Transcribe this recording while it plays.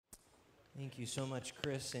Thank you so much,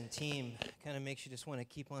 Chris and team. Kind of makes you just want to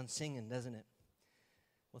keep on singing, doesn't it?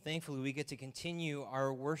 Well, thankfully, we get to continue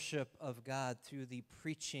our worship of God through the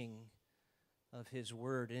preaching of His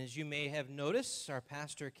Word. And as you may have noticed, our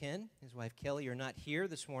pastor, Ken, his wife, Kelly, are not here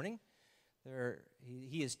this morning.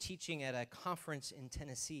 He is teaching at a conference in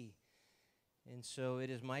Tennessee. And so it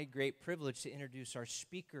is my great privilege to introduce our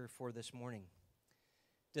speaker for this morning.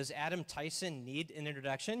 Does Adam Tyson need an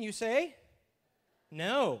introduction, you say?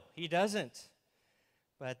 No, he doesn't.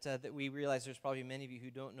 But that we realize there's probably many of you who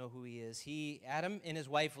don't know who he is. Adam and his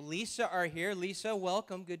wife Lisa are here. Lisa,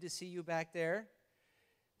 welcome. Good to see you back there.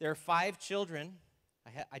 There are 5 children.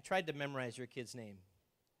 I tried to memorize your kid's name.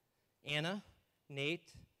 Anna, Nate,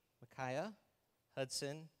 Micaiah,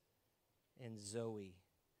 Hudson, and Zoe.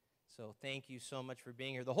 So thank you so much for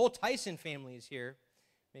being here. The whole Tyson family is here.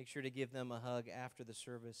 Make sure to give them a hug after the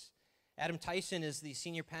service. Adam Tyson is the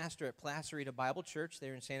senior pastor at Placerita Bible Church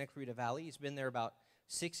there in Santa Clarita Valley. He's been there about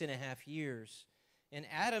 6.5 years. And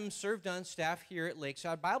Adam served on staff here at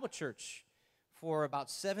Lakeside Bible Church for about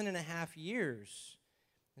 7.5 years.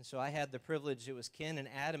 And so I had the privilege, it was Ken and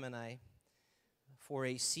Adam and I, for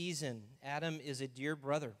a season. Adam is a dear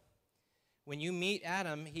brother. When you meet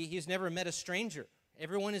Adam, he's never met a stranger.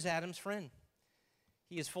 Everyone is Adam's friend.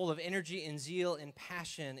 He is full of energy and zeal and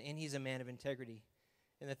passion, and he's a man of integrity.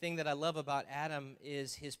 And the thing that I love about Adam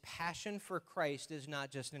is his passion for Christ is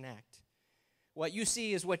not just an act. What you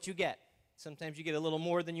see is what you get. Sometimes you get a little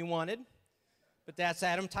more than you wanted, but that's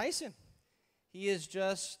Adam Tyson. He is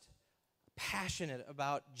just passionate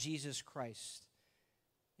about Jesus Christ.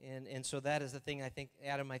 And so that is the thing I think,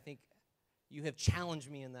 Adam, you have challenged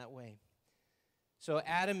me in that way. So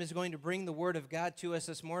Adam is going to bring the Word of God to us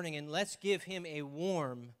this morning, and let's give him a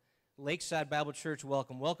warm Lakeside Bible Church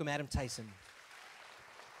welcome. Welcome, Adam Tyson.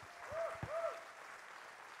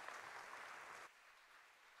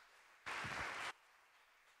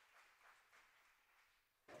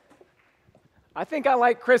 I think I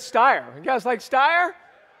like Chris Steyer. You guys like Steyer?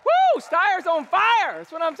 Woo! Steyer's on fire. That's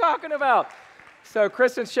what I'm talking about. So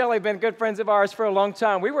Chris and Shelly have been good friends of ours for a long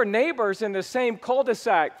time. We were neighbors in the same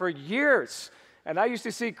cul-de-sac for years. And I used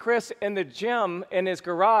to see Chris in the gym in his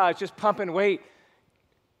garage just pumping weight.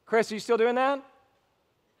 Chris, are you still doing that?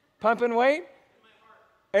 Pumping weight?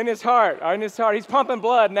 In his heart. In his heart. He's pumping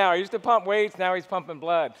blood now. He used to pump weights. Now he's pumping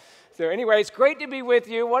blood. So anyway, it's great to be with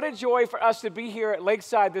you. What a joy for us to be here at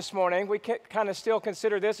Lakeside this morning. We kind of still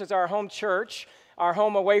consider this as our home church, our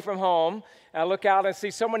home away from home. I look out and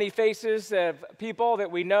see so many faces of people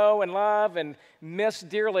that we know and love and miss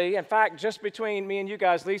dearly. In fact, just between me and you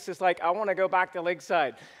guys, Lisa's like, I want to go back to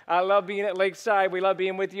Lakeside. I love being at Lakeside. We love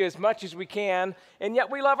being with you as much as we can. And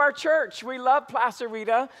yet we love our church. We love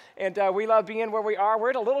Placerita, and we love being where we are. We're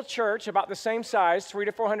at a little church about the same size,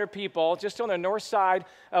 300 to 400 people, just on the north side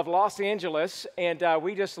of Los Angeles. And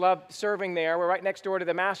we just love serving there. We're right next door to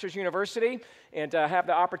the Masters University and have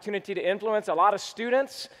the opportunity to influence a lot of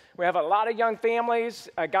students. We have a lot of young families.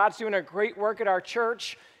 God's doing a great work at our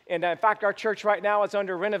church. And in fact, our church right now is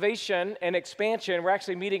under renovation and expansion. We're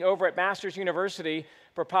actually meeting over at Masters University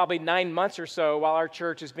for probably 9 months or so while our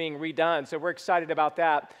church is being redone. So we're excited about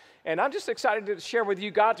that. And I'm just excited to share with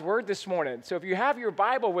you God's Word this morning. So if you have your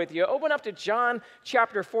Bible with you, open up to John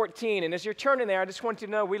chapter 14. And as you're turning there, I just want you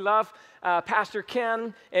to know we love Pastor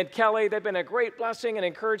Ken and Kelly. They've been a great blessing and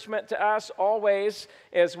encouragement to us always,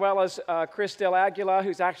 as well as Chris Del Aguila,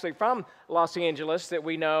 who's actually from Los Angeles that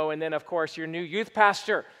we know. And then, of course, your new youth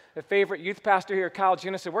pastor, the favorite youth pastor here, Kyle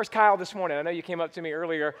Jennison. Where's Kyle this morning? I know you came up to me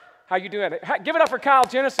earlier. How you doing? Give it up for Kyle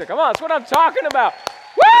Jennison. Come on, that's what I'm talking about.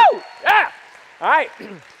 Woo! Yeah! All right.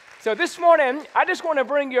 So this morning, I just want to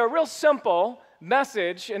bring you a real simple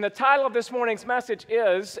message, and the title of this morning's message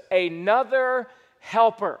is Another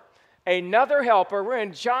Helper. Another Helper. We're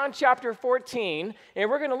in John chapter 14, and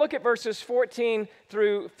we're going to look at verses 14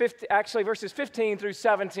 through 15, actually verses 15 through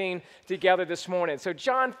 17 together this morning. So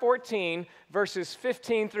John 14, verses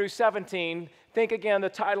 15 through 17, think again, the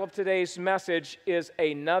title of today's message is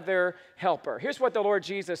Another Helper. Here's what the Lord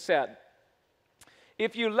Jesus said.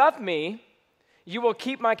 If you love me, you will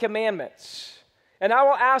keep my commandments, and I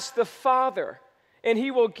will ask the Father, and he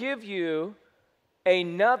will give you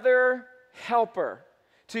another helper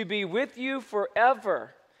to be with you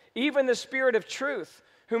forever, even the Spirit of truth,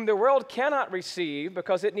 whom the world cannot receive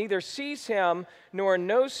because it neither sees him nor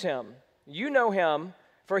knows him. You know him,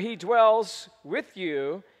 for he dwells with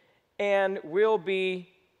you and will be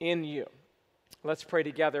in you. Let's pray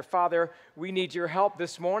together. Father, we need your help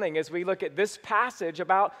this morning as we look at this passage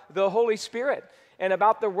about the Holy Spirit and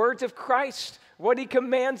about the words of Christ, what he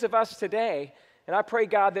commands of us today. And I pray,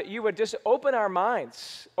 God, that you would just open our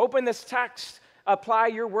minds, open this text apply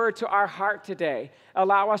your word to our heart today.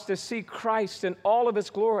 Allow us to see Christ in all of his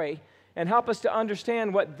glory and help us to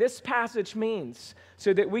understand what this passage means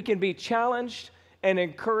so that we can be challenged and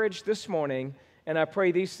encouraged this morning. And I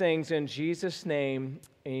pray these things in Jesus' name,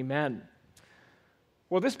 amen.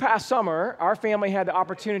 Well, this past summer, our family had the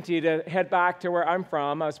opportunity to head back to where I'm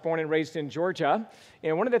from. I was born and raised in Georgia.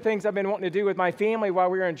 And one of the things I've been wanting to do with my family while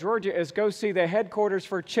we were in Georgia is go see the headquarters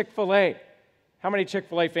for Chick-fil-A. How many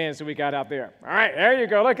Chick-fil-A fans do we got out there? All right, there you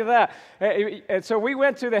go. Look at that. And so we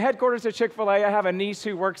went to the headquarters of Chick-fil-A. I have a niece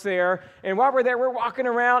who works there. And while we're there, we're walking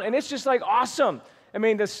around, and it's just like awesome. I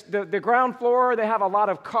mean, the ground floor, they have a lot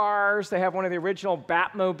of cars. They have one of the original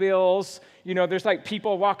Batmobiles. You know, there's like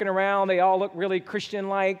people walking around. They all look really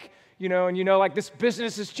Christian-like, you know, and like this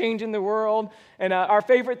business is changing the world. And our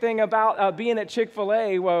favorite thing about being at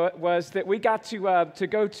Chick-fil-A was that we got to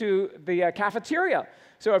go to the cafeteria.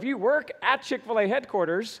 So if you work at Chick-fil-A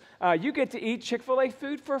headquarters, you get to eat Chick-fil-A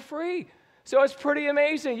food for free. So it's pretty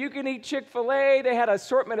amazing. You can eat Chick-fil-A. They had an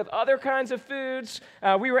assortment of other kinds of foods.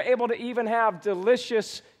 We were able to even have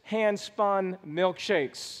delicious hand-spun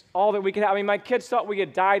milkshakes, all that we could have. I mean, my kids thought we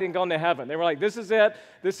had died and gone to heaven. They were like, this is it.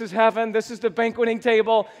 This is heaven. This is the banqueting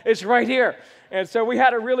table. It's right here. And so we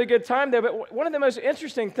had a really good time there. But one of the most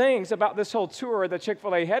interesting things about this whole tour of the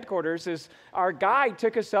Chick-fil-A headquarters is our guide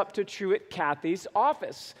took us up to Truett Cathy's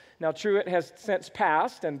office. Now, Truett has since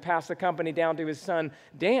passed the company down to his son,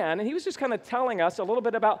 Dan, and he was just kind of telling us a little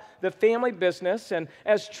bit about the family business. And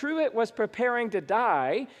as Truett was preparing to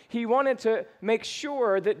die, he wanted to make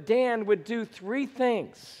sure that Dan would do three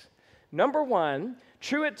things. Number one,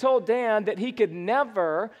 Truett told Dan that he could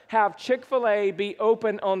never have Chick-fil-A be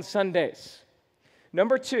open on Sundays.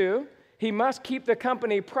 Number two, he must keep the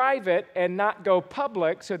company private and not go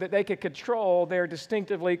public so that they could control their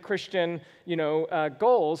distinctively Christian,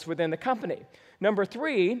 goals within the company. Number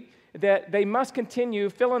three, that they must continue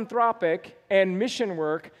philanthropic and mission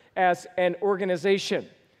work as an organization.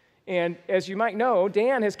 And as you might know,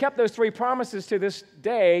 Dan has kept those three promises to this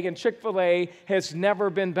day, and Chick-fil-A has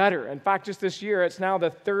never been better. In fact, just this year, it's now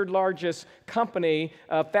the third largest company,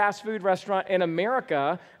 fast food restaurant in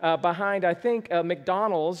America, behind, I think,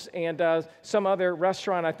 McDonald's and some other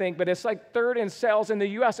restaurant, I think. But it's like third in sales in the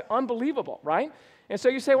U.S. Unbelievable, right? And so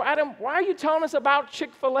you say, well, Adam, why are you telling us about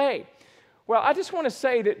Chick-fil-A? Well, I just want to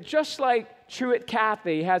say that just like Truett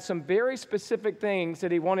Cathy had some very specific things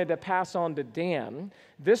that he wanted to pass on to Dan,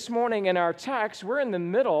 this morning in our text, we're in the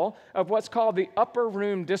middle of what's called the Upper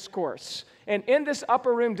Room Discourse. And in this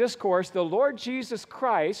Upper Room Discourse, the Lord Jesus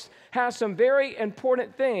Christ has some very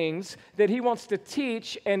important things that he wants to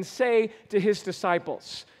teach and say to his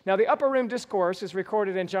disciples. Now, the Upper Room Discourse is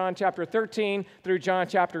recorded in John chapter 13 through John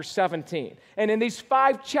chapter 17. And in these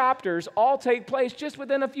 5 chapters, all take place just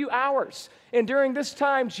within a few hours. And during this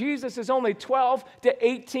time, Jesus is only 12 to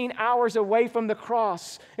 18 hours away from the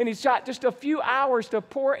cross. And he's got just a few hours to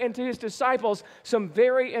pour into his disciples some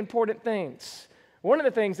very important things. One of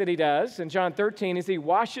the things that he does in John 13 is he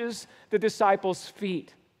washes the disciples'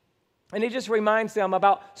 feet. And he just reminds them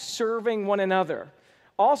about serving one another.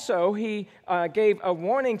 Also, he gave a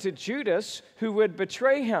warning to Judas who would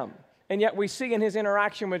betray him. And yet we see in his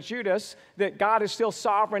interaction with Judas that God is still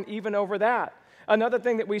sovereign even over that. Another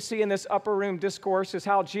thing that we see in this Upper Room Discourse is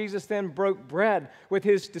how Jesus then broke bread with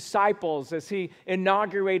his disciples as he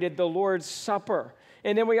inaugurated the Lord's Supper.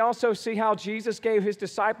 And then we also see how Jesus gave his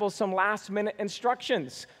disciples some last-minute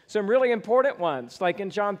instructions, some really important ones, like in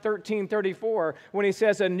John 13:34, when he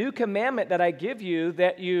says, "A new commandment that I give you,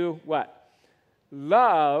 that you," what?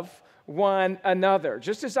 "Love one another.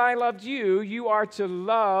 Just as I loved you, you are to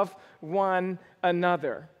love one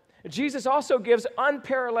another." Jesus also gives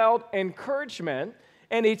unparalleled encouragement,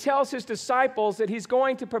 and he tells his disciples that he's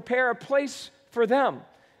going to prepare a place for them,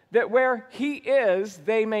 that where he is,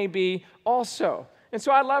 they may be also. And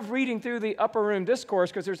so I love reading through the Upper Room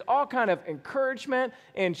Discourse because there's all kind of encouragement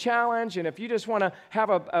and challenge. And if you just want to have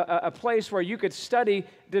a place where you could study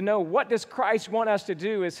to know what does Christ want us to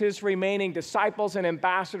do as his remaining disciples and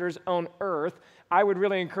ambassadors on earth, I would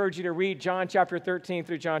really encourage you to read John chapter 13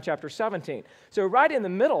 through John chapter 17. So right in the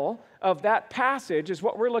middle of that passage is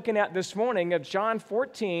what we're looking at this morning of John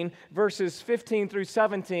 14, verses 15 through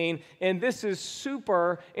 17. And this is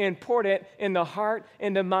super important in the heart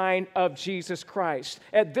and the mind of Jesus Christ.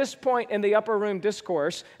 At this point in the Upper Room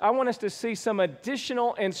Discourse, I want us to see some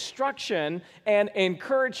additional instruction and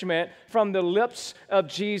encouragement from the lips of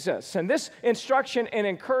Jesus. And this instruction and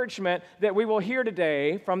encouragement that we will hear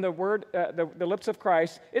today from the word, the lips of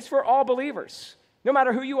Christ, it's for all believers. No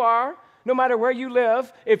matter who you are, no matter where you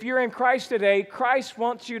live, if you're in Christ today, Christ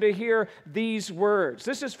wants you to hear these words.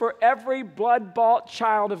 This is for every blood-bought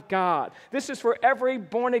child of God. This is for every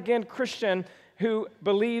born-again Christian who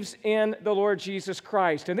believes in the Lord Jesus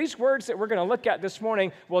Christ. And these words that we're going to look at this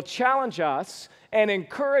morning will challenge us and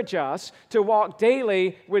encourage us to walk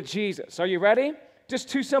daily with Jesus. Are you ready? Just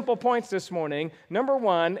two simple points this morning. Number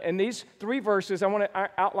one, in these 3 verses, I want to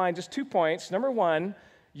outline just 2 points. Number one,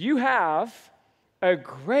 you have a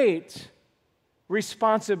great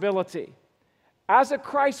responsibility. As a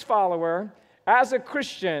Christ follower, as a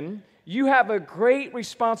Christian, you have a great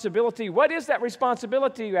responsibility. What is that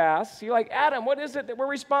responsibility, you ask? You're like, Adam, what is it that we're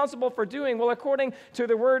responsible for doing? Well, according to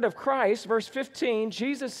the word of Christ, verse 15,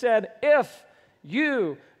 Jesus said, if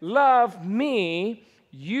you love me,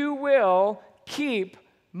 you will keep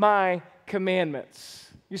my commandments.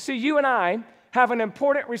 You see, you and I have an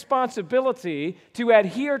important responsibility to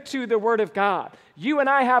adhere to the Word of God. You and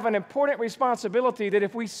I have an important responsibility that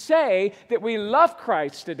if we say that we love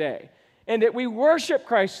Christ today, and that we worship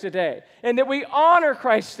Christ today, and that we honor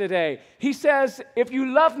Christ today, He says, if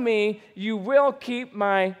you love me, you will keep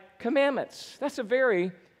my commandments. That's a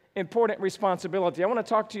very important responsibility. I want to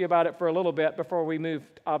talk to you about it for a little bit before we move,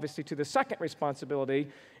 obviously, to the second responsibility.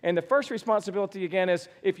 And the first responsibility, again, is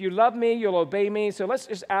if you love me, you'll obey me. So let's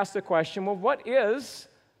just ask the question, well, what is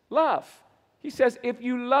love? He says, if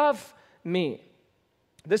you love me.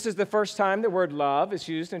 This is the first time the word love is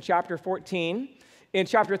used in chapter 14. In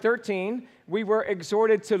chapter 13, we were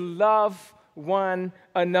exhorted to love one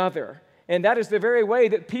another. And that is the very way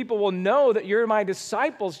that people will know that you're my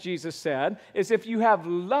disciples, Jesus said, is if you have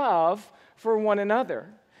love for one another.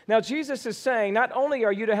 Now, Jesus is saying not only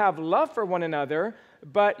are you to have love for one another,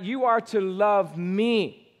 but you are to love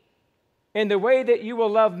me. And the way that you will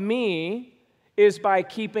love me is by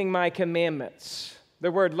keeping my commandments.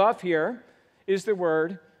 The word love here is the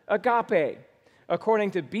word agape.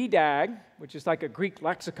 According to BDAG, which is like a Greek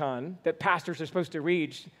lexicon that pastors are supposed to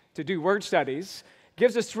read to do word studies,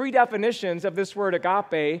 gives us 3 definitions of this word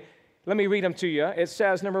agape. Let me read them to you. It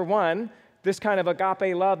says, number 1, this kind of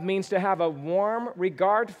agape love means to have a warm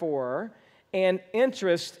regard for and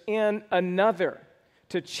interest in another,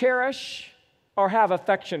 to cherish or have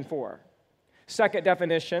affection for. Second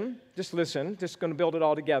definition, just listen, just going to build it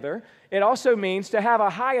all together. It also means to have a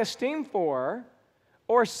high esteem for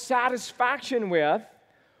or satisfaction with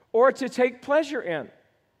or to take pleasure in.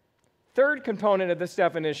 Third component of this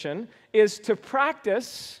definition is to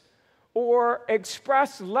practice or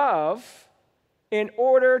express love in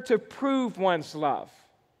order to prove one's love.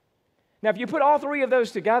 Now, if you put all 3 of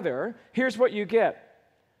those together, here's what you get.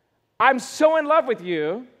 I'm so in love with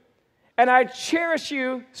you, and I cherish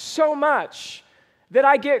you so much that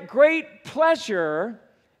I get great pleasure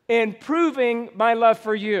in proving my love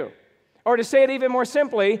for you. Or to say it even more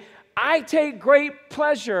simply, I take great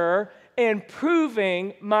pleasure in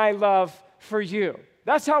proving my love for you.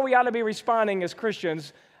 That's how we ought to be responding as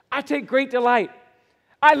Christians. I take great delight.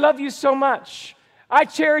 I love you so much. I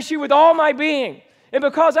cherish you with all my being. And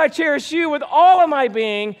because I cherish you with all of my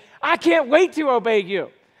being, I can't wait to obey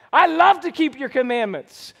you. I love to keep your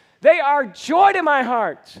commandments. They are joy to my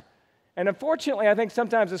heart. And unfortunately, I think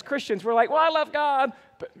sometimes as Christians, we're like, well, I love God,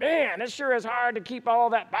 but man, it sure is hard to keep all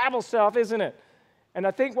that Bible stuff, isn't it? And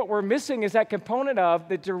I think what we're missing is that component of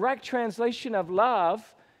the direct translation of love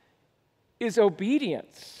is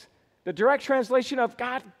obedience. The direct translation of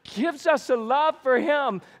God gives us a love for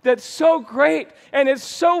Him that's so great and it's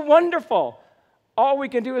so wonderful. All we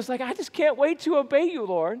can do is like, I just can't wait to obey you,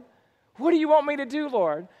 Lord. What do you want me to do,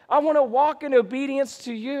 Lord? I want to walk in obedience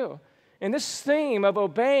to you. And this theme of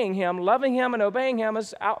obeying Him, loving Him and obeying Him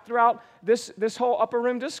is out throughout this whole upper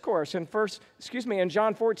room discourse. In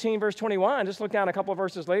John 14, verse 21, just look down a couple of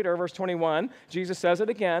verses later, verse 21, Jesus says it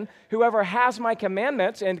again, whoever has my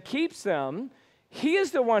commandments and keeps them, he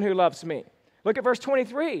is the one who loves me. Look at verse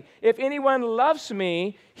 23. If anyone loves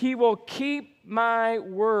me, he will keep my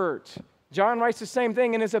word. John writes the same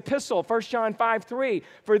thing in his epistle, 1 John 5:3.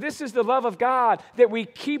 For this is the love of God, that we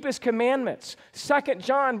keep His commandments. 2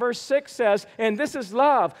 John verse 6 says, and this is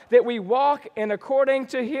love, that we walk in according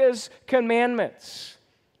to His commandments.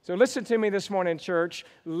 So listen to me this morning, church.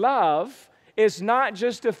 Love is not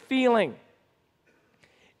just a feeling.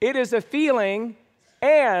 It is a feeling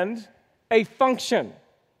and a function.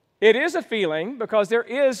 It is a feeling because there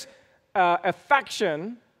is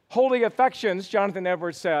affection, holy affections, Jonathan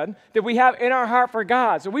Edwards said, that we have in our heart for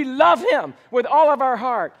God. So we love Him with all of our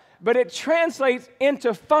heart, but it translates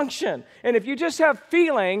into function. And if you just have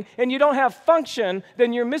feeling and you don't have function,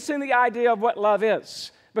 then you're missing the idea of what love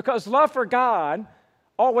is. Because love for God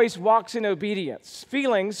always walks in obedience.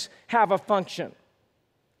 Feelings have a function.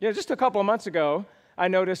 Just a couple of months ago, I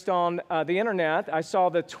noticed on the internet, I saw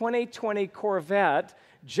the 2020 Corvette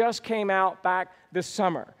just came out back this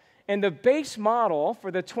summer. And the base model for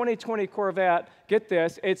the 2020 Corvette, get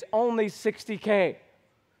this, it's only $60K.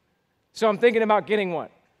 So I'm thinking about getting one.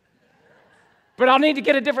 But I'll need to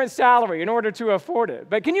get a different salary in order to afford it.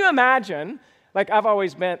 But can you imagine, like I've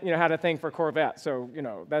always had a thing for Corvettes, so,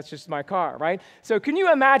 that's just my car, right? So can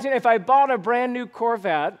you imagine if I bought a brand new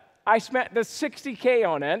Corvette, I spent the $60K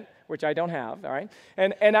on it, which I don't have, all right?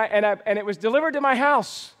 And it was delivered to my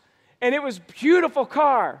house, and it was a beautiful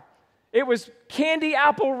car. It was candy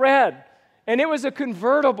apple red, and it was a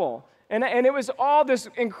convertible, and it was all this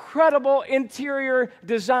incredible interior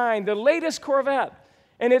design, the latest Corvette,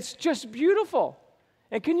 and it's just beautiful.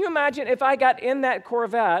 And can you imagine if I got in that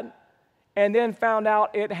Corvette and then found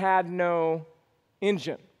out it had no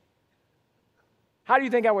engine? How do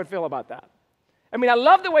you think I would feel about that? I mean, I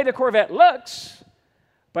love the way the Corvette looks,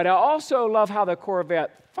 but I also love how the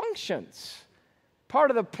Corvette functions.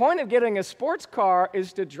 Part of the point of getting a sports car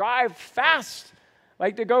is to drive fast,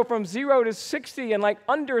 like to go from 0 to 60 in like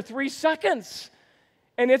under 3 seconds.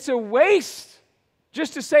 And it's a waste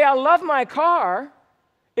just to say, I love my car,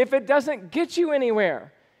 if it doesn't get you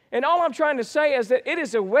anywhere. And all I'm trying to say is that it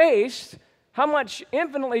is a waste. How much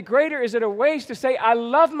infinitely greater is it a waste to say, I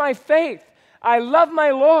love my faith, I love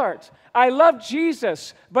my Lord, I love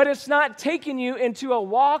Jesus, but it's not taking you into a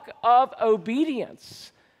walk of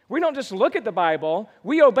obedience. We don't just look at the Bible,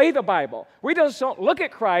 we obey the Bible. We just don't look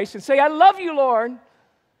at Christ and say, I love you, Lord.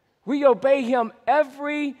 We obey him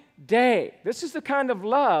every day. This is the kind of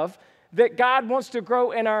love that God wants to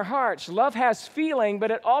grow in our hearts. Love has feeling,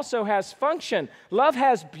 but it also has function. Love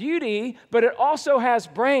has beauty, but it also has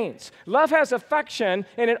brains. Love has affection,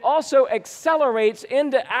 and it also accelerates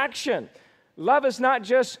into action. Love is not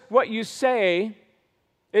just what you say,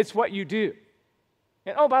 it's what you do.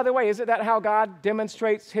 And oh, by the way, isn't that how God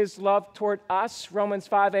demonstrates his love toward us? Romans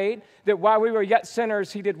 5:8, that while we were yet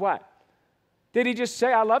sinners, he did what? Did he just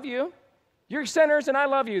say, I love you? You're sinners and I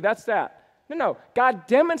love you. That's that. No. God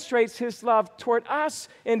demonstrates his love toward us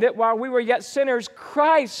in that while we were yet sinners,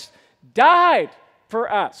 Christ died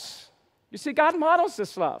for us. You see, God models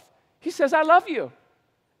this love. He says, I love you.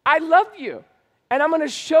 I love you. And I'm going to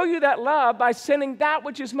show you that love by sending that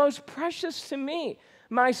which is most precious to me,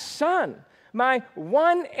 my son, my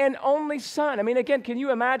one and only son. I mean, again, can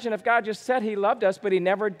you imagine if God just said he loved us, but he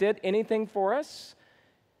never did anything for us?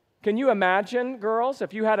 Can you imagine, girls,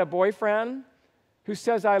 if you had a boyfriend who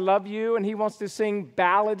says, I love you, and he wants to sing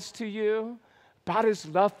ballads to you about his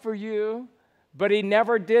love for you, but he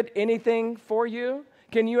never did anything for you?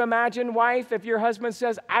 Can you imagine, wife, if your husband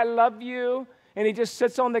says, I love you, and he just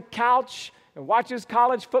sits on the couch and watches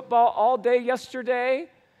college football all day yesterday,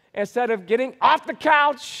 instead of getting off the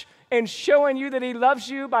couch and showing you that he loves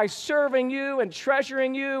you by serving you and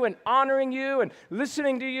treasuring you and honoring you and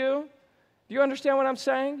listening to you? Do you understand what I'm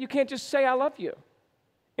saying? You can't just say, I love you.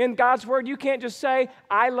 In God's word, you can't just say,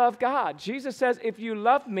 I love God. Jesus says, if you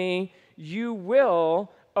love me, you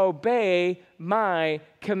will obey my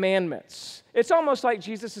commandments. It's almost like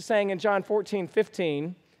Jesus is saying in John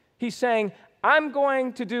 14:15, he's saying, I'm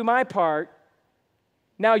going to do my part,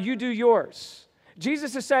 now you do yours.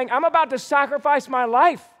 Jesus is saying, I'm about to sacrifice my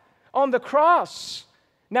life on the cross.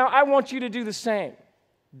 Now I want you to do the same.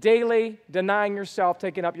 Daily denying yourself,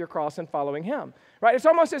 taking up your cross and following him. Right? It's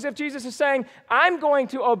almost as if Jesus is saying, I'm going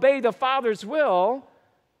to obey the Father's will,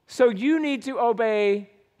 so you need to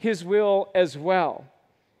obey his will as well.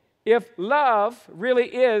 If love really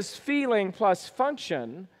is feeling plus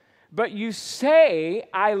function, but you say,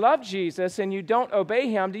 I love Jesus, and you don't obey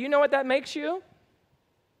him, do you know what that makes you?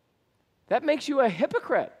 That makes you a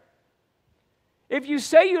hypocrite. If you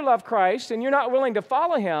say you love Christ and you're not willing to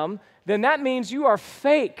follow him, then that means you are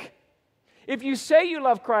fake. If you say you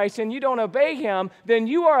love Christ and you don't obey him, then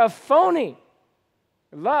you are a phony.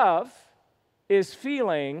 Love is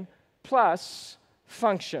feeling plus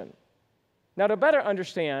function. Now, to better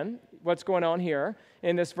understand what's going on here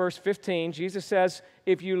in this verse 15, Jesus says,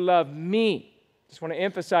 if you love me, just want to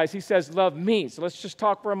emphasize, he says, love me. So let's just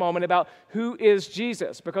talk for a moment about who is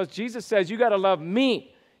Jesus, because Jesus says, you got to love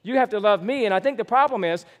me. You have to love me. And I think the problem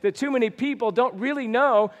is that too many people don't really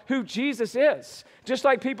know who Jesus is. Just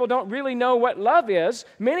like people don't really know what love is,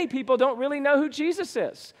 many people don't really know who Jesus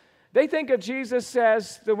is. They think of Jesus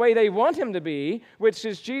as the way they want him to be, which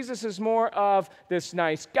is Jesus is more of this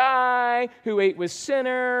nice guy who ate with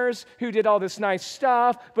sinners, who did all this nice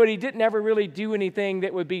stuff, but he didn't ever really do anything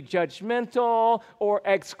that would be judgmental or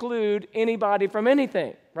exclude anybody from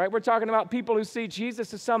anything, right? We're talking about people who see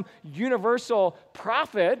Jesus as some universal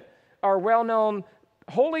prophet or well-known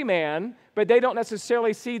holy man, but they don't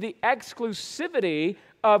necessarily see the exclusivity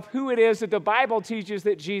of who it is that the Bible teaches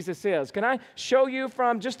that Jesus is. Can I show you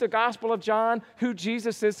from just the Gospel of John who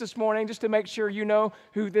Jesus is this morning, just to make sure you know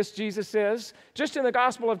who this Jesus is? Just in the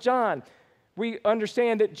Gospel of John, we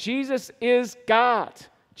understand that Jesus is God.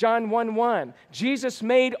 John 1:1. Jesus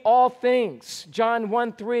made all things. John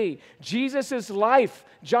 1:3. Jesus is life.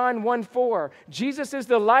 John 1:4. Jesus is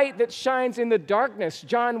the light that shines in the darkness.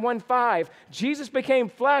 John 1:5. Jesus became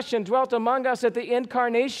flesh and dwelt among us at the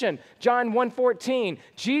incarnation. John 1:14.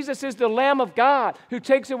 Jesus is the Lamb of God who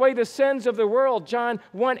takes away the sins of the world. John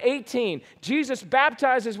 1:18. Jesus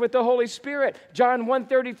baptizes with the Holy Spirit. John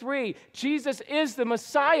 1:33. Jesus is the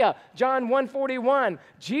Messiah. John 1:41.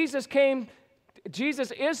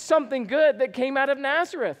 Jesus is something good that came out of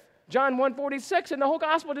Nazareth. John 1:46, and the whole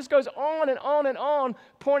gospel just goes on and on and on,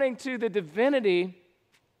 pointing to the divinity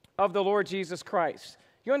of the Lord Jesus Christ.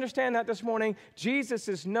 You understand that this morning? Jesus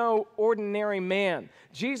is no ordinary man.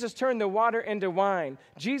 Jesus turned the water into wine.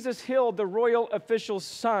 Jesus healed the royal official's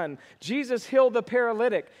son. Jesus healed the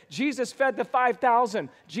paralytic. Jesus fed the 5,000.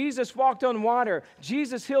 Jesus walked on water.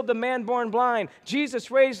 Jesus healed the man born blind. Jesus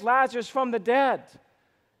raised Lazarus from the dead.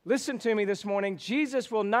 Listen to me this morning. Jesus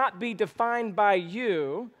will not be defined by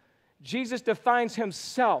you. Jesus defines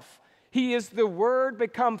himself. He is the Word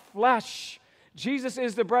become flesh. Jesus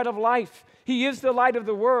is the bread of life. He is the light of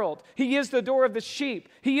the world. He is the door of the sheep.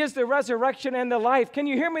 He is the resurrection and the life. Can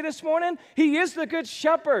you hear me this morning? He is the good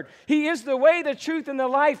shepherd. He is the way, the truth, and the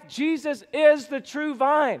life. Jesus is the true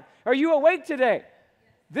vine. Are you awake today?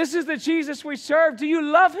 This is the Jesus we serve. Do you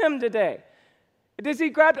love him today? Does he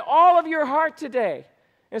grab all of your heart today?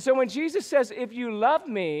 And so when Jesus says, if you love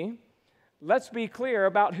me, let's be clear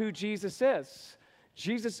about who Jesus is.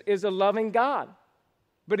 Jesus is a loving God,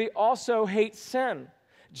 but he also hates sin.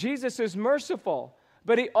 Jesus is merciful,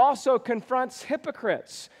 but he also confronts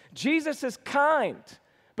hypocrites. Jesus is kind,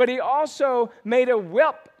 but he also made a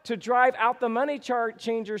whip to drive out the money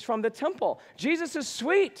changers from the temple. Jesus is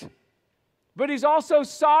sweet, but he's also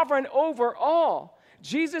sovereign over all.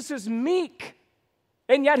 Jesus is meek,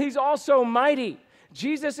 and yet he's also mighty.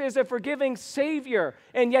 Jesus is a forgiving Savior,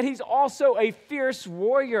 and yet he's also a fierce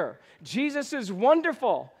warrior. Jesus is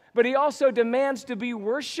wonderful, but he also demands to be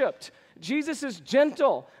worshiped. Jesus is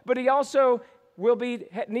gentle, but he also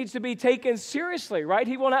needs to be taken seriously, right?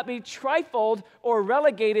 He will not be trifled or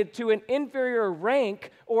relegated to an inferior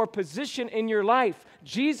rank or position in your life.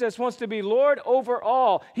 Jesus wants to be Lord over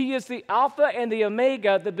all. He is the Alpha and the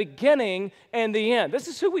Omega, the beginning and the end. This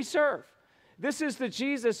is who we serve. This is the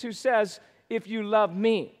Jesus who says, if you love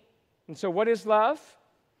me. And so what is love?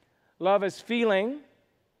 Love is feeling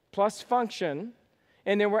plus function.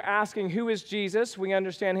 And then we're asking, who is Jesus? We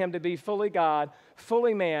understand him to be fully God,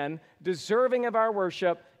 fully man, deserving of our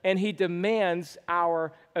worship, and he demands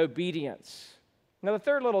our obedience. Now, the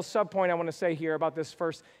third little subpoint I want to say here about this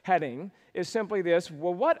first heading is simply this.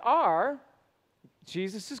 Well, what are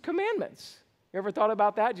Jesus' commandments? You ever thought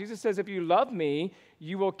about that? Jesus says, if you love me,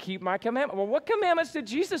 you will keep my commandments. Well, what commandments did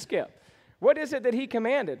Jesus give? What is it that he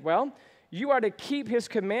commanded? Well, you are to keep his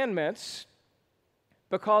commandments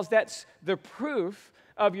because that's the proof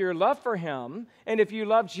of your love for him. And if you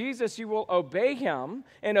love Jesus, you will obey him.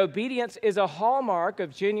 And obedience is a hallmark of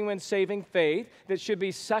genuine saving faith that should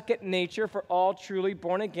be second nature for all truly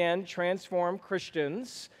born-again, transformed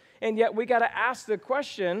Christians. And yet we got to ask the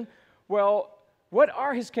question, well, what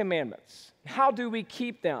are his commandments? How do we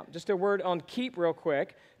keep them? Just a word on keep real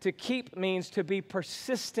quick. To keep means to be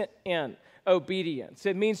persistent in obedience.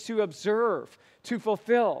 It means to observe, to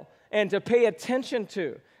fulfill, and to pay attention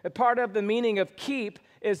to. A part of the meaning of keep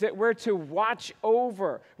is that we're to watch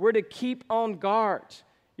over. We're to keep on guard.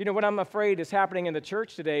 You know, what I'm afraid is happening in the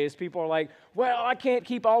church today is people are like, well, I can't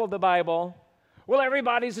keep all of the Bible. Well,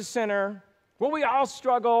 everybody's a sinner. Well, we all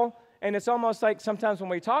struggle. And it's almost like sometimes when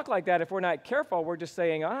we talk like that, if we're not careful, we're just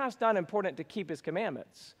saying, it's not important to keep his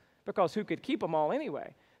commandments because who could keep them all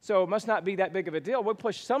anyway? So it must not be that big of a deal. We'll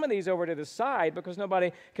push some of these over to the side because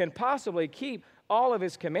nobody can possibly keep all of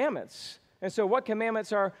his commandments. And so what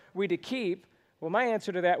commandments are we to keep? Well, my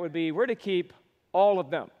answer to that would be we're to keep all of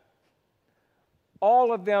them.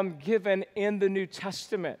 All of them given in the New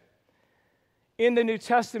Testament. In the New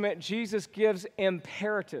Testament, Jesus gives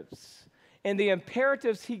imperatives. And the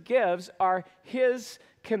imperatives he gives are his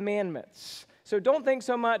commandments. So don't think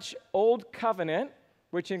so much Old Covenant,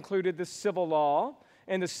 which included the civil law.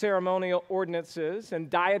 and the ceremonial ordinances and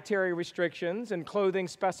dietary restrictions and clothing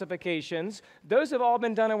specifications, those have all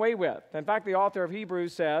been done away with. In fact, the author of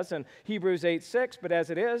Hebrews says in Hebrews 8:6, but as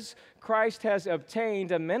it is, Christ has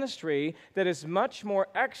obtained a ministry that is much more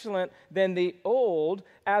excellent than the old,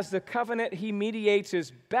 as the covenant he mediates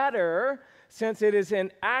is better, since it is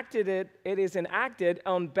enacted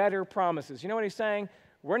on better promises. You know what he's saying?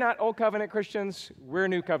 We're not Old Covenant Christians, we're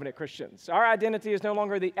New Covenant Christians. Our identity is no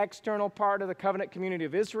longer the external part of the covenant community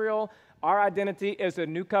of Israel. Our identity is a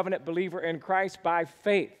New Covenant believer in Christ by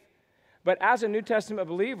faith. But as a New Testament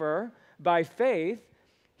believer, by faith,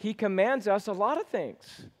 he commands us a lot of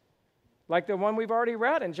things. Like the one we've already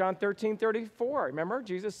read in John 13:34. Remember,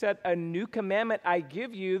 Jesus said, a new commandment I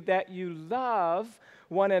give you, that you love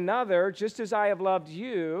one another just as I have loved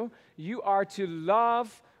you. You are to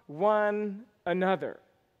love one another.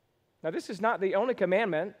 Now, this is not the only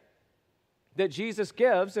commandment that Jesus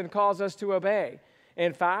gives and calls us to obey.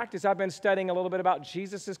 In fact, as I've been studying a little bit about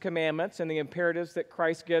Jesus' commandments and the imperatives that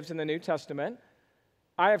Christ gives in the New Testament,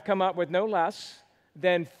 I have come up with no less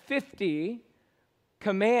than 50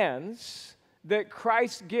 commands that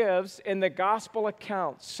Christ gives in the gospel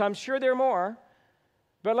accounts. I'm sure there are more,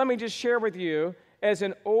 but let me just share with you as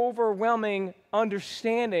an overwhelming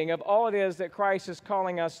understanding of all it is that Christ is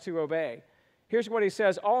calling us to obey. Here's what he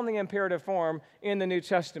says, all in the imperative form in the New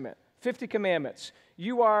Testament. 50 commandments.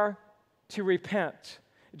 You are to repent.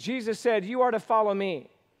 Jesus said, you are to follow me.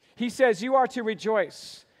 He says, you are to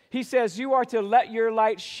rejoice. He says, you are to let your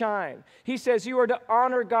light shine. He says, you are to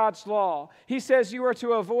honor God's law. He says, you are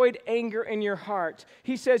to avoid anger in your heart.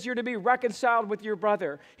 He says, you're to be reconciled with your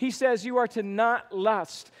brother. He says, you are to not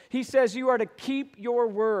lust. He says, you are to keep your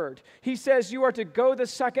word. He says, you are to go the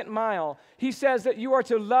second mile. He says that you are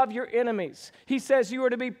to love your enemies. He says, you are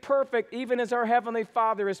to be perfect, even as our Heavenly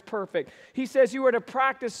Father is perfect. He says, you are to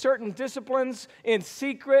practice certain disciplines in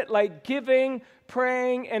secret, like giving,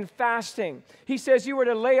 praying, and fasting. He says you are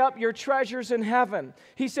to lay up your treasures in heaven.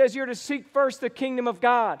 He says you are to seek first the kingdom of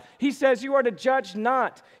God. He says you are to judge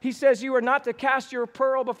not. He says you are not to cast your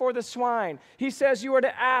pearl before the swine. He says you are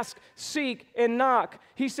to ask, seek, and knock.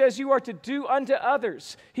 He says you are to do unto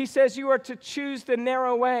others. He says you are to choose the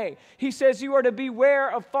narrow way. He says you are to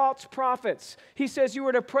beware of false prophets. He says you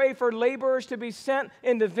are to pray for laborers to be sent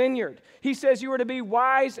in the vineyard. He says you are to be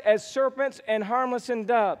wise as serpents and harmless as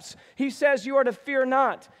doves. He says you are to fear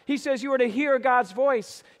not. He says you are to hear God's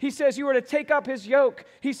voice. He says you are to take up his yoke.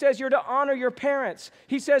 He says you're to honor your parents.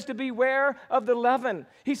 He says to beware of the leaven.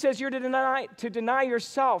 He says you're to deny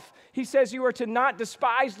yourself. He says you are to not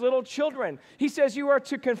despise little children. He says you are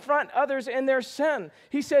to confront others in their sin.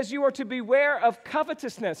 He says you are to beware of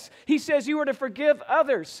covetousness. He says you are to forgive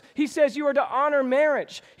others. He says you are to honor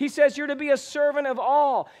marriage. He says you're to be a servant of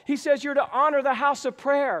all. He says you're to honor the house of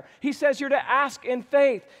prayer. He says you're to ask in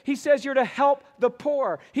faith. He says you're to help the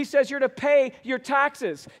poor. He says you're to pay your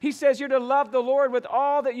taxes. He says you're to love the Lord with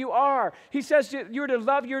all that you are. He says you're to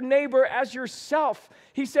love your neighbor as yourself.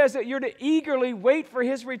 He says that you're to eagerly wait for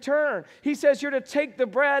his return. He says you're to take the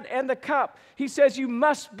bread and the cup. He says you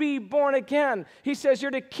must be born again. He says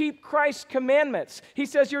you're to keep Christ's commandments. He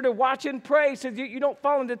says you're to watch and pray so that you don't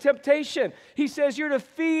fall into temptation. He says you're to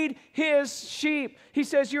feed his sheep. He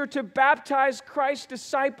says you're to baptize Christ's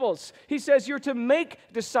disciples. He says you're to make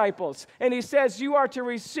disciples. And he says you are to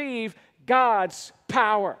receive God's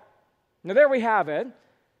power. Now there we have it,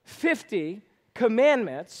 50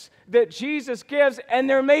 commandments that Jesus gives, and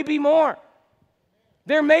there may be more.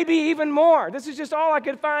 There may be even more. This is just all I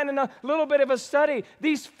could find in a little bit of a study.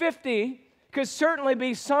 These 50 could certainly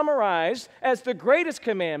be summarized as the greatest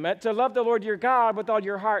commandment, to love the Lord your God with all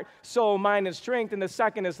your heart, soul, mind, and strength. And the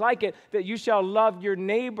second is like it, that you shall love your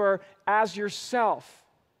neighbor as yourself.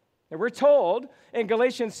 And we're told in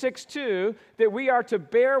Galatians 6:2 that we are to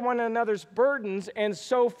bear one another's burdens and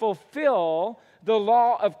so fulfill the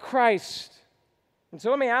law of Christ. And so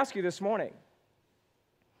let me ask you this morning,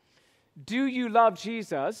 do you love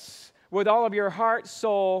Jesus with all of your heart,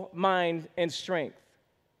 soul, mind, and strength?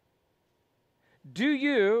 Do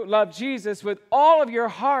you love Jesus with all of your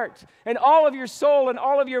heart and all of your soul and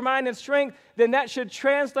all of your mind and strength? Then that should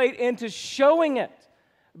translate into showing it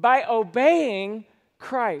by obeying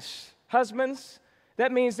Christ. Husbands,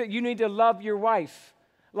 that means that you need to love your wife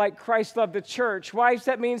like Christ loved the church. Wives,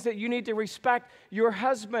 that means that you need to respect your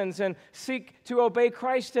husbands and seek to obey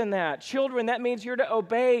Christ in that. Children, that means you're to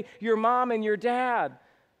obey your mom and your dad.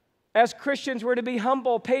 As Christians, we're to be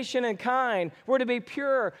humble, patient, and kind. We're to be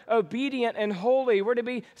pure, obedient, and holy. We're to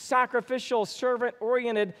be sacrificial,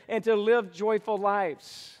 servant-oriented, and to live joyful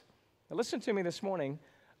lives. Now listen to me this morning.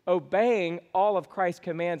 Obeying all of Christ's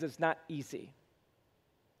commands is not easy.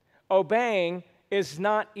 Obeying is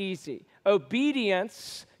not easy.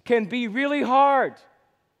 Obedience can be really hard.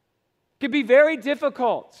 It can be very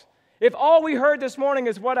difficult. If all we heard this morning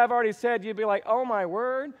is what I've already said, you'd be like, oh my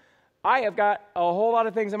word, I have got a whole lot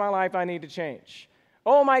of things in my life I need to change.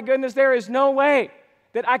 Oh my goodness, there is no way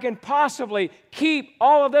that I can possibly keep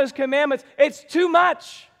all of those commandments. It's too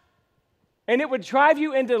much. And it would drive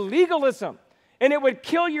you into legalism. And it would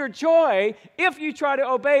kill your joy if you try to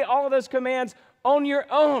obey all of those commands on your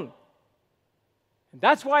own. And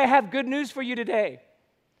that's why I have good news for you today.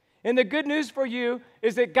 And the good news for you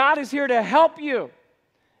is that God is here to help you.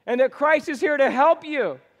 And that Christ is here to help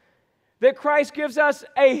you. That Christ gives us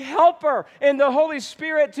a helper in the Holy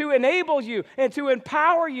Spirit to enable you and to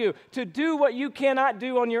empower you to do what you cannot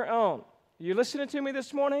do on your own. Are you listening to me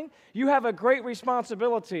this morning? You have a great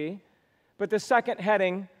responsibility, but the second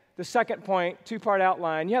heading, the second point, two-part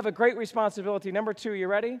outline, you have a great responsibility. Number 2, you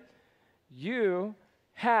ready? You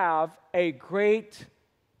have a great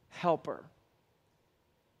helper.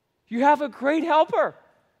 You have a great helper.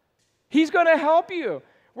 He's going to help you.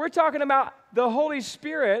 We're talking about the Holy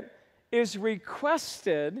Spirit is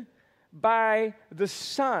requested by the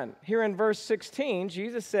Son. Here in verse 16,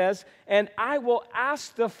 Jesus says, and I will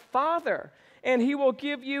ask the Father, and he will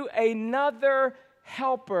give you another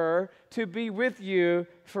helper to be with you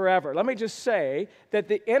forever. Let me just say that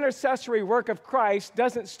the intercessory work of Christ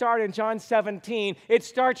doesn't start in John 17. It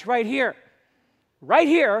starts right here. Right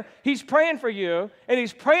here, he's praying for you, and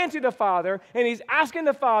he's praying to the Father, and he's asking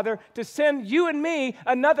the Father to send you and me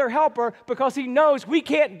another helper because he knows we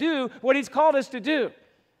can't do what he's called us to do.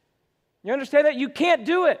 You understand that? You can't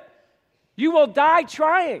do it. You will die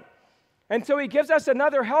trying. And so he gives us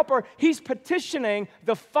another helper. He's petitioning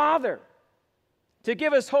the Father to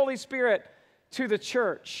give his Holy Spirit to the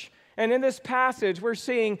church. And in this passage, we're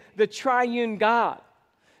seeing the triune God.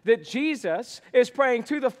 That Jesus is praying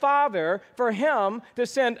to the Father for him to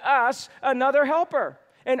send us another helper.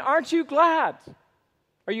 And aren't you glad?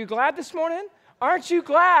 Are you glad this morning? Aren't you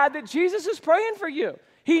glad that Jesus is praying for you?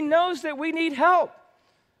 He knows that we need help.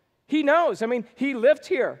 He knows. I mean, he lived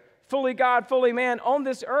here, fully God, fully man, on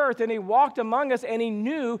this earth, and he walked among us, and he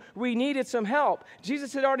knew we needed some help.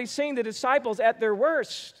 Jesus had already seen the disciples at their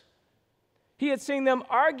worst. He had seen them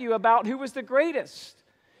argue about who was the greatest.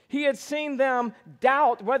 He had seen them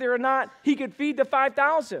doubt whether or not he could feed the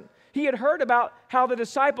 5,000. He had heard about how the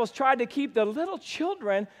disciples tried to keep the little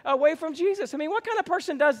children away from Jesus. I mean, what kind of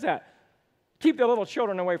person does that? Keep the little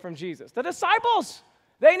children away from Jesus. The disciples,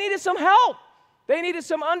 they needed some help. They needed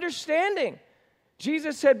some understanding.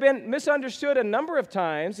 Jesus had been misunderstood a number of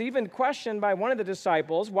times, even questioned by one of the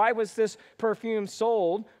disciples. Why was this perfume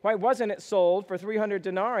sold? Why wasn't it sold for 300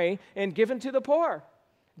 denarii and given to the poor?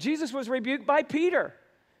 Jesus was rebuked by Peter.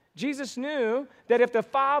 Jesus knew that if the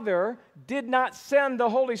Father did not send the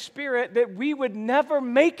Holy Spirit, that we would never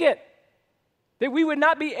make it, that we would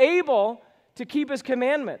not be able to keep his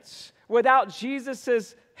commandments without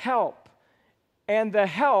Jesus' help. And the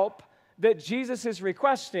help that Jesus is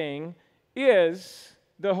requesting is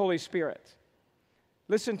the Holy Spirit.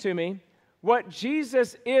 Listen to me. What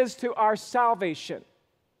Jesus is to our salvation,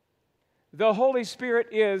 the Holy Spirit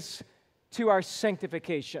is to our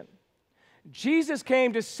sanctification. Jesus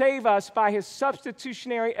came to save us by his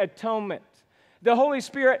substitutionary atonement. The Holy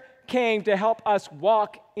Spirit came to help us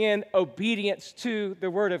walk in obedience to the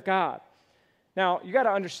Word of God. Now, you got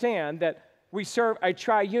to understand that we serve a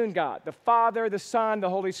triune God. The Father, the Son, the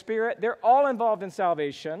Holy Spirit, they're all involved in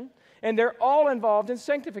salvation, and they're all involved in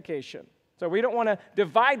sanctification. So we don't want to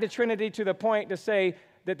divide the Trinity to the point to say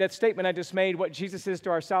that statement I just made, what Jesus is to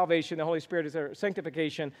our salvation, the Holy Spirit is our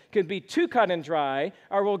sanctification, could be too cut and dry,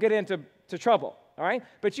 or we'll get into trouble, all right?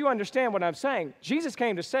 But you understand what I'm saying. Jesus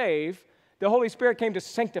came to save. The Holy Spirit came to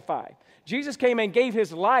sanctify. Jesus came and gave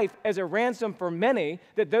his life as a ransom for many,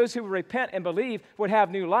 that those who would repent and believe would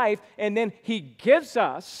have new life. And then he gives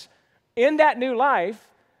us, in that new life,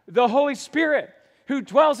 the Holy Spirit who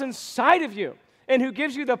dwells inside of you and who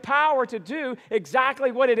gives you the power to do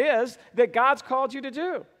exactly what it is that God's called you to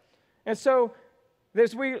do. And so,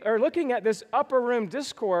 as we are looking at this upper room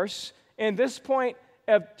discourse in this point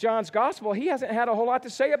of John's gospel, he hasn't had a whole lot to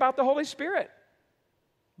say about the Holy Spirit.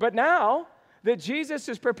 But now that Jesus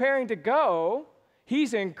is preparing to go,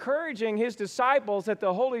 he's encouraging his disciples that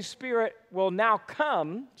the Holy Spirit will now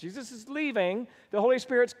come. Jesus is leaving, the Holy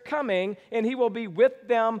Spirit's coming, and he will be with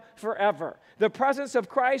them forever. The presence of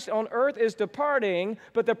Christ on earth is departing,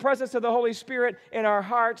 but the presence of the Holy Spirit in our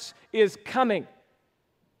hearts is coming.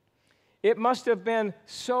 It must have been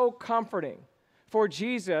so comforting for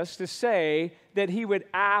Jesus to say that he would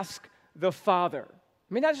ask the Father.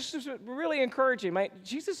 I mean, that's just really encouraging.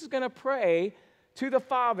 Jesus is going to pray to the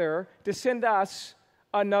Father to send us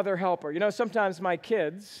another helper. You know, sometimes my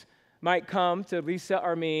kids might come to Lisa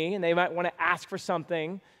or me, and they might want to ask for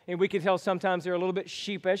something, and we can tell sometimes they're a little bit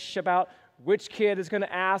sheepish about which kid is going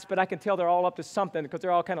to ask, but I can tell they're all up to something because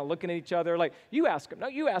they're all kind of looking at each other like, you ask them, no,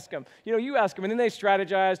 you ask them, you ask them. And then they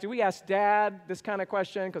strategize. Do we ask Dad this kind of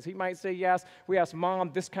question because he might say yes? We ask Mom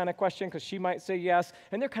this kind of question because she might say yes.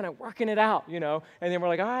 And they're kind of working it out, And then we're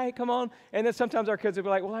like, all right, come on. And then sometimes our kids will be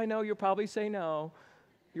like, well, I know you'll probably say no.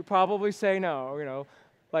 You'll probably say no,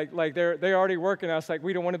 Like they're already working us like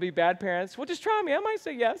we don't want to be bad parents. Well, just try me. I might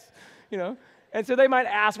say yes, And so they might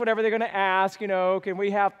ask whatever they're going to ask, can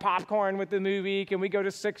we have popcorn with the movie? Can we go to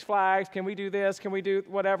Six Flags? Can we do this? Can we do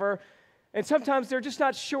whatever? And sometimes they're just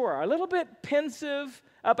not sure, a little bit pensive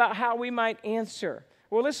about how we might answer.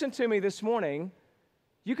 Well, listen to me this morning.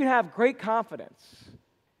 You can have great confidence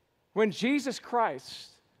when Jesus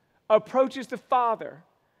Christ approaches the Father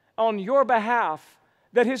on your behalf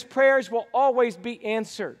that his prayers will always be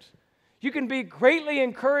answered. You can be greatly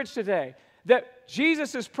encouraged today that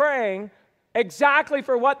Jesus is praying exactly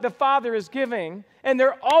for what the Father is giving, and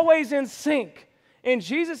they're always in sync. And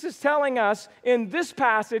Jesus is telling us in this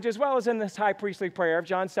passage, as well as in this high priestly prayer of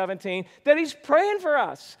John 17, that he's praying for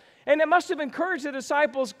us. And it must have encouraged the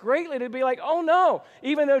disciples greatly to be like, oh no,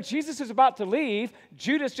 even though Jesus is about to leave,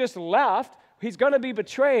 Judas just left, he's going to be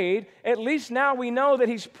betrayed, at least now we know that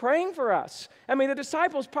he's praying for us. I mean, the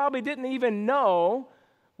disciples probably didn't even know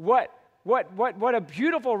what a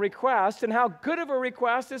beautiful request and how good of a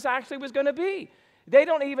request this actually was going to be. They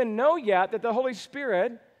don't even know yet that the Holy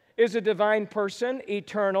Spirit is a divine person,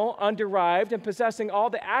 eternal, underived, and possessing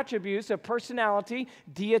all the attributes of personality,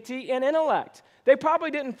 deity, and intellect. They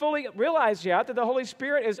probably didn't fully realize yet that the Holy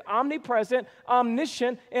Spirit is omnipresent,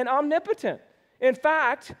 omniscient, and omnipotent. In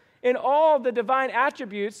fact, in all the divine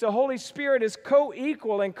attributes, the Holy Spirit is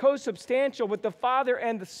co-equal and co-substantial with the Father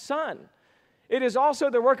and the Son. It is also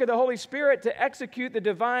the work of the Holy Spirit to execute the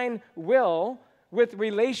divine will with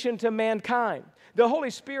relation to mankind. The Holy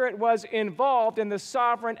Spirit was involved in the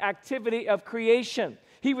sovereign activity of creation.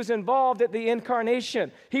 He was involved at the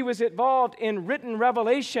incarnation. He was involved in written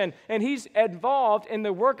revelation, and he's involved in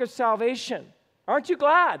the work of salvation. Aren't you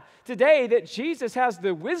glad today that Jesus has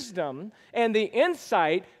the wisdom and the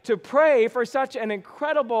insight to pray for such an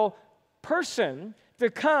incredible person to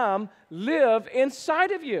come live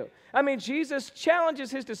inside of you? I mean, Jesus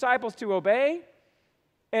challenges his disciples to obey,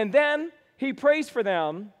 and then he prays for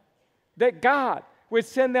them that God would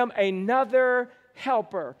send them another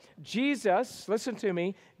helper. Jesus, listen to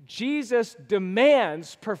me, Jesus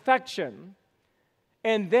demands perfection,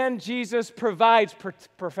 and then Jesus provides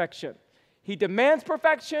perfection. He demands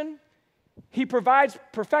perfection, he provides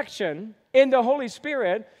perfection in the Holy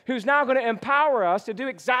Spirit, who's now going to empower us to do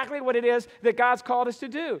exactly what it is that God's called us to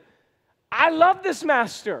do. I love this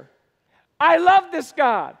master. I love this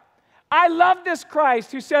God. I love this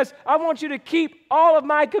Christ who says, I want you to keep all of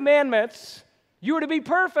my commandments. You are to be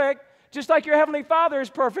perfect, just like your Heavenly Father is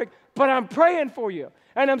perfect, but I'm praying for you,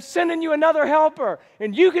 and I'm sending you another helper,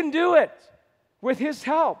 and you can do it with his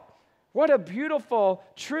help. What a beautiful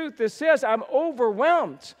truth this is. I'm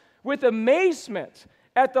overwhelmed with amazement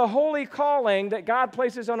at the holy calling that God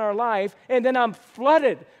places on our life, and then I'm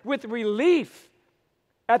flooded with relief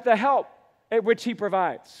at the help at which he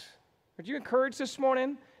provides. Would you encourage this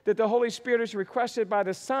morning that the Holy Spirit is requested by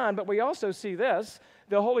the Son, but we also see this,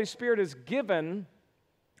 the Holy Spirit is given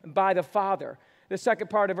by the Father. The second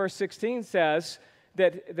part of verse 16 says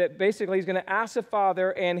that basically he's going to ask the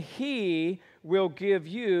Father, and he will give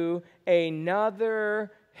you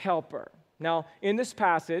another helper. Now, in this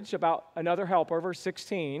passage about another helper, verse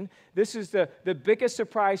 16, this is the biggest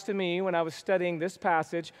surprise to me when I was studying this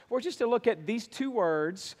passage, or just to look at these two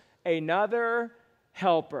words, another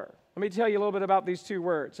helper. Let me tell you a little bit about these two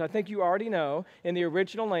words. I think you already know, in the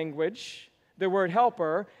original language, the word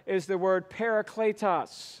helper is the word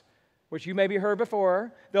parakletos, which you maybe heard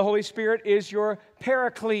before. The Holy Spirit is your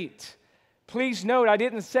paraclete. Please note, I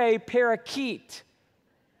didn't say parakeet,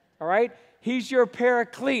 all right? He's your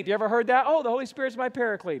paraclete. You ever heard that? Oh, the Holy Spirit's my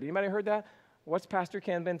paraclete. Anybody heard that? What's Pastor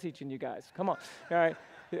Ken been teaching you guys? Come on, all right?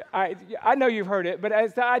 I know you've heard it, but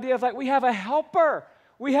it's the idea of like we have a helper.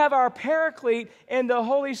 We have our paraclete and the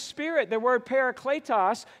Holy Spirit. The word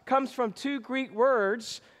parakletos comes from two Greek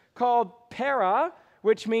words called para,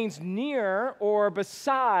 which means near or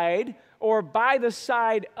beside or by the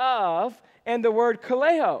side of, and the word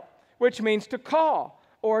kaleo, which means to call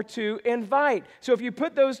or to invite. So if you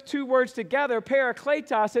put those two words together,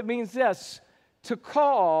 parakletos, it means this, to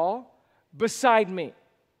call beside me,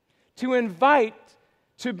 to invite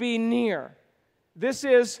to be near. This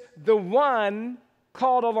is the one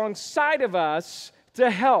called alongside of us to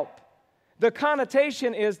help. The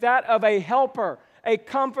connotation is that of a helper, a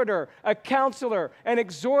comforter, a counselor, an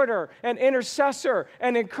exhorter, an intercessor,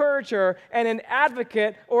 an encourager, and an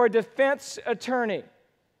advocate or a defense attorney.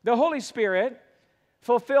 The Holy Spirit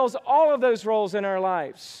fulfills all of those roles in our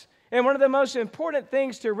lives. And one of the most important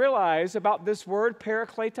things to realize about this word,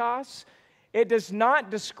 parakletos, it does not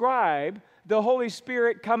describe the Holy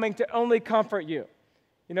Spirit coming to only comfort you.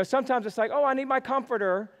 You know, sometimes it's like, oh, I need my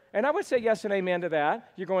comforter. And I would say yes and amen to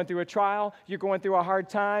that. You're going through a trial. You're going through a hard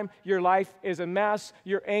time. Your life is a mess.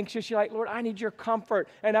 You're anxious. You're like, Lord, I need your comfort.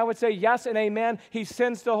 And I would say yes and amen. He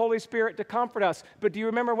sends the Holy Spirit to comfort us. But do you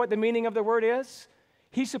remember what the meaning of the word is?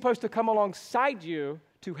 He's supposed to come alongside you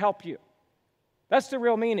to help you. That's the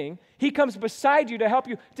real meaning. He comes beside you to help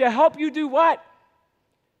you. To help you do what?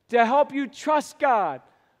 To help you trust God,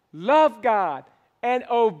 love God, and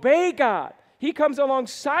obey God. He comes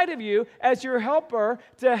alongside of you as your helper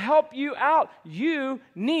to help you out. You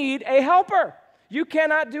need a helper. You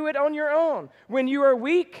cannot do it on your own. When you are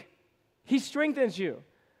weak, He strengthens you.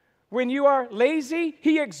 When you are lazy,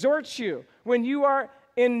 He exhorts you. When you are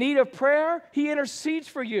in need of prayer, He intercedes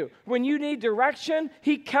for you. When you need direction,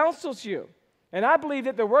 He counsels you. And I believe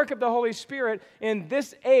that the work of the Holy Spirit in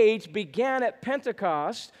this age began at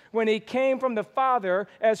Pentecost when He came from the Father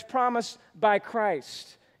as promised by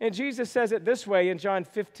Christ. And Jesus says it this way in John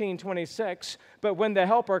 15:26, but when the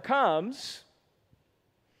Helper comes,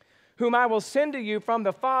 whom I will send to you from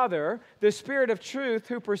the Father, the Spirit of truth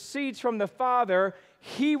who proceeds from the Father,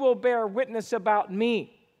 He will bear witness about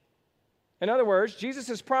me. In other words, Jesus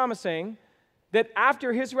is promising that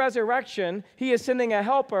after His resurrection, He is sending a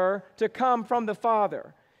helper to come from the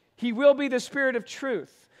Father. He will be the Spirit of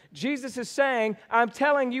truth. Jesus is saying, I'm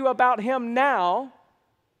telling you about Him now,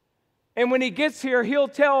 and when He gets here, He'll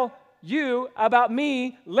tell you about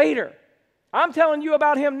me later. I'm telling you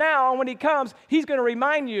about Him now, and when He comes, He's going to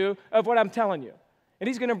remind you of what I'm telling you. And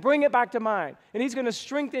He's going to bring it back to mind, and He's going to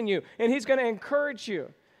strengthen you, and He's going to encourage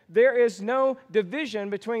you. There is no division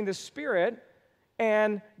between the Spirit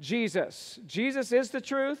and Jesus. Jesus is the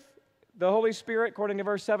truth. The Holy Spirit, according to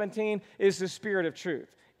verse 17, is the Spirit of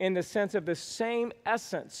truth in the sense of the same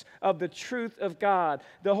essence of the truth of God.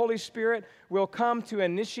 The Holy Spirit will come to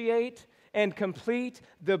initiate and complete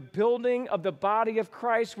the building of the body of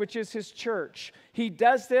Christ, which is His church. He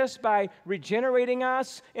does this by regenerating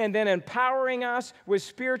us and then empowering us with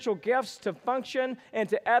spiritual gifts to function and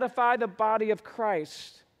to edify the body of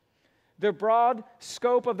Christ. The broad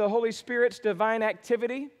scope of the Holy Spirit's divine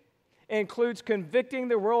activity includes convicting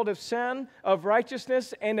the world of sin, of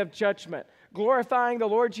righteousness, and of judgment, glorifying the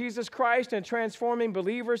Lord Jesus Christ and transforming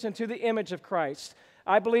believers into the image of Christ.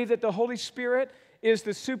 I believe that the Holy Spirit is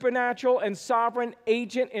the supernatural and sovereign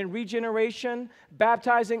agent in regeneration,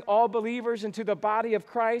 baptizing all believers into the body of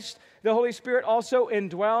Christ. The Holy Spirit also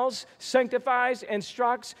indwells, sanctifies,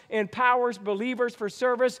 instructs, empowers believers for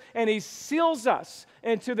service, and He seals us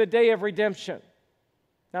into the day of redemption.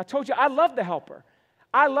 Now, I told you, I love the helper.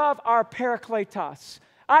 I love our parakletos.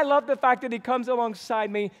 I love the fact that He comes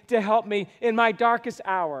alongside me to help me in my darkest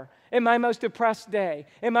hour, in my most depressed day,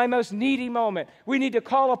 in my most needy moment. We need to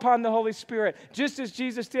call upon the Holy Spirit, just as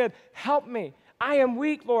Jesus did. Help me. I am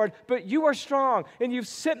weak, Lord, but You are strong, and You've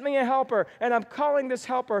sent me a helper, and I'm calling this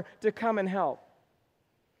helper to come and help.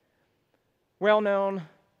 Well-known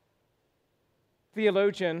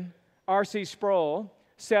theologian R.C. Sproul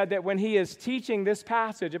said that when he is teaching this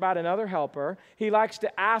passage about another helper, he likes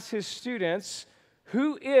to ask his students,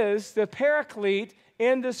 who is the paraclete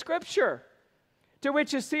in the Scripture? To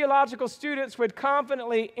which his theological students would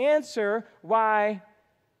confidently answer why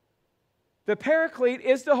the paraclete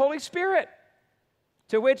is the Holy Spirit.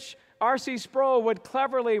 To which R.C. Sproul would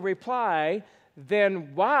cleverly reply,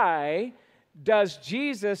 then why does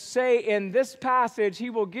Jesus say in this passage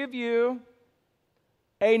He will give you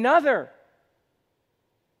another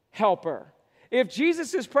helper? If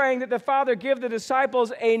Jesus is praying that the Father give the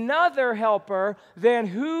disciples another helper, then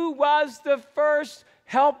who was the first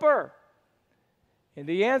helper? And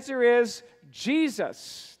the answer is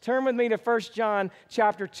Jesus. Turn with me to 1 John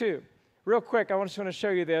chapter 2. Real quick, I just want to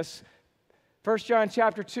show you this. 1 John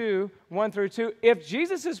chapter 2, 1 through 2. If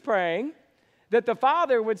Jesus is praying that the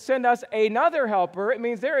Father would send us another helper, it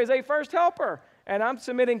means there is a first helper. And I'm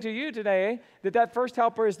submitting to you today that that first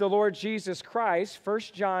helper is the Lord Jesus Christ. 1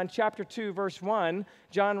 John chapter 2, verse 1,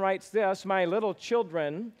 John writes this, my little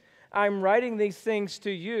children, I'm writing these things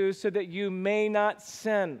to you so that you may not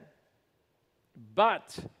sin.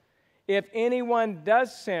 But if anyone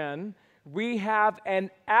does sin, we have an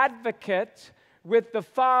advocate with the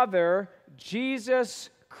Father, Jesus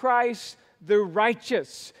Christ the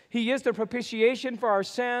righteous. He is the propitiation for our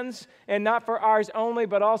sins, and not for ours only,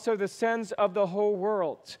 but also the sins of the whole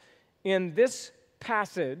world. In this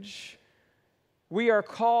passage, we are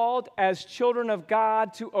called as children of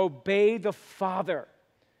God to obey the Father.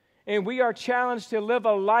 And we are challenged to live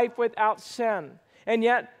a life without sin. And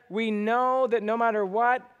yet, we know that no matter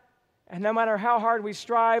what, and no matter how hard we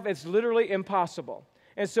strive, it's literally impossible.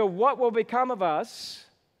 And so what will become of us,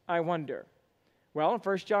 I wonder? Well, in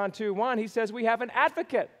 1 John 2:1, he says we have an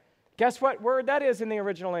advocate. Guess what word that is in the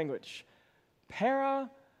original language? Parakletos.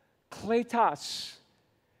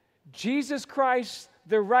 Jesus Christ,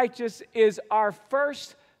 the righteous, is our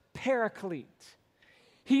first paraclete.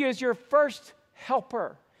 He is your first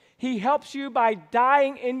helper. He helps you by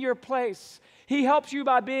dying in your place. He helps you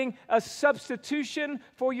by being a substitution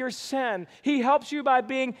for your sin. He helps you by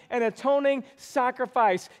being an atoning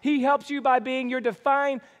sacrifice. He helps you by being your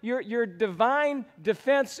divine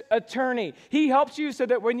defense attorney. He helps you so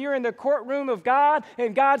that when you're in the courtroom of God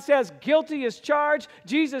and God says guilty is charged,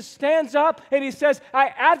 Jesus stands up and he says,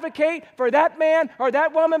 I advocate for that man or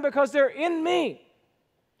that woman because they're in me.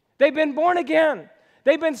 They've been born again.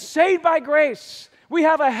 They've been saved by grace. We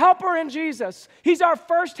have a helper in Jesus. He's our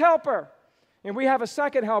first helper. And we have a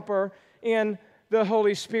second helper in the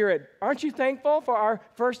Holy Spirit. Aren't you thankful for our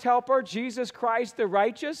first helper, Jesus Christ the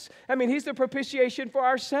righteous? I mean, he's the propitiation for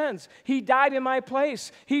our sins. He died in my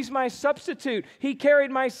place. He's my substitute. He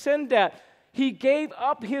carried my sin debt. He gave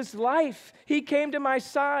up his life. He came to my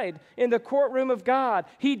side in the courtroom of God.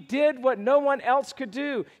 He did what no one else could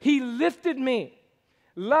do. He lifted me.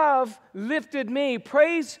 Love lifted me.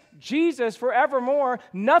 Praise Jesus forevermore.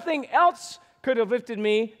 Nothing else could have lifted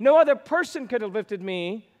me. No other person could have lifted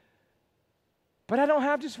me. But I don't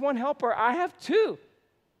have just one helper. I have two.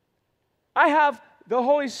 I have the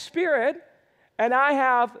Holy Spirit, and I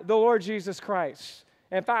have the Lord Jesus Christ.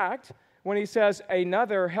 In fact, when he says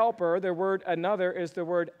another helper, the word another is the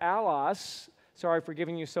word allos. Sorry for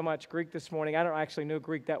giving you so much Greek this morning. I don't actually know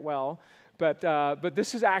Greek that well. But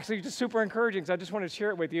this is actually just super encouraging, so I just wanted to share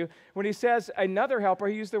it with you. When he says another helper,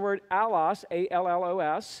 he used the word allos,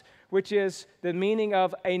 A-L-L-O-S, which is the meaning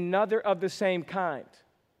of another of the same kind.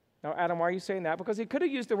 Now, Adam, why are you saying that? Because he could have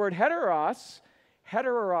used the word heteros,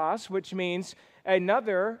 which means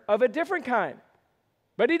another of a different kind.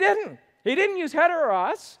 But he didn't. He didn't use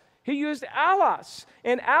heteros. He used allos.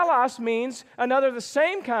 And allos means another of the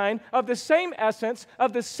same kind, of the same essence,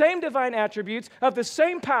 of the same divine attributes, of the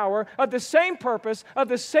same power, of the same purpose, of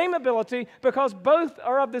the same ability, because both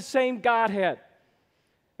are of the same Godhead.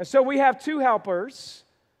 And so we have two helpers,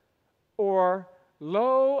 or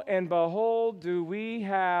lo and behold, do we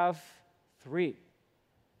have three?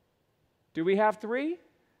 Do we have three?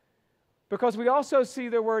 Because we also see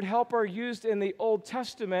the word helper used in the Old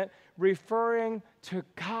Testament referring to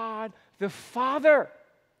God the Father.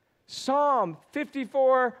 Psalm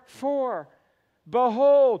 54:4.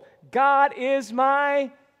 Behold, God is my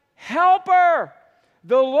helper.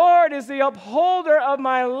 The Lord is the upholder of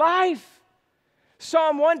my life.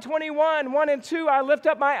 Psalm 121:1-2. I lift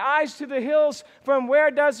up my eyes to the hills. From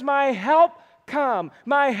where does my help come?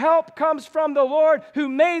 My help comes from the Lord who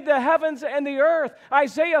made the heavens and the earth.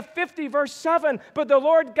 Isaiah 50:7. But the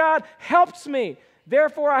Lord God helps me.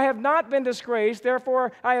 Therefore I have not been disgraced.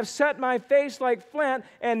 Therefore I have set my face like flint,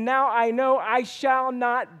 and now I know I shall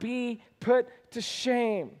not be put to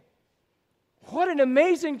shame. What an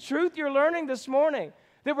amazing truth you're learning this morning.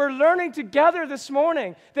 That we're learning together this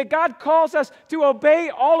morning. That God calls us to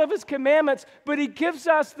obey all of his commandments, but he gives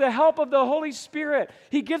us the help of the Holy Spirit.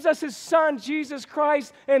 He gives us his Son, Jesus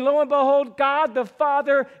Christ, and lo and behold, God the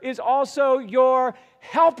Father is also your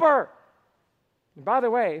helper. And by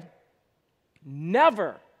the way,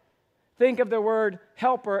 never think of the word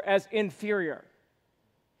helper as inferior.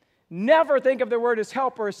 Never think of the word as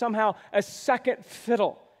helper as somehow a second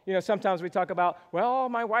fiddle. You know, sometimes we talk about, well,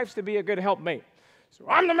 my wife's to be a good helpmate. So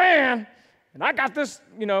I'm the man, and I got this,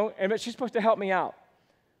 and she's supposed to help me out.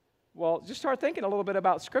 Well, just start thinking a little bit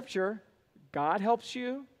about Scripture. God helps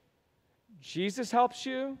you. Jesus helps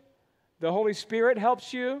you. The Holy Spirit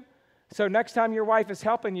helps you. So next time your wife is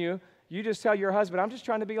helping you, you just tell your husband, I'm just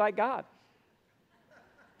trying to be like God.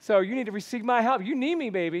 So you need to receive my help. You need me,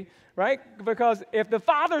 baby, right? Because if the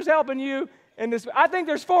Father's helping you in this, I think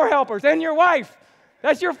there's 4 helpers, and your wife.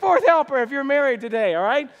 That's your 4th helper if you're married today, all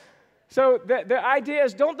right? So the idea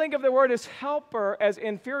is, don't think of the word as helper as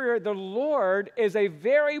inferior. The Lord is a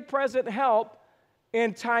very present help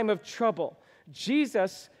in time of trouble.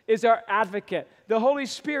 Jesus is our advocate. The Holy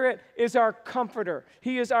Spirit is our comforter.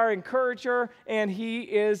 He is our encourager, and he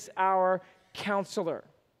is our counselor.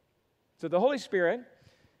 So the Holy Spirit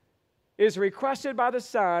is requested by the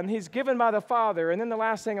Son, He's given by the Father, and then the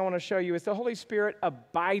last thing I want to show you is the Holy Spirit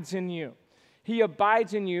abides in you. He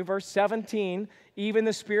abides in you, verse 17, even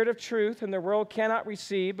the Spirit of truth, whom the world cannot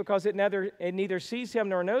receive because it neither sees Him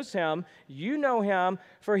nor knows Him. You know Him,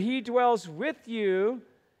 for He dwells with you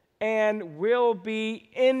and will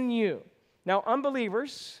be in you. Now,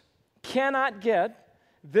 unbelievers cannot get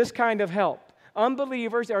this kind of help.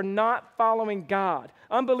 Unbelievers are not following God.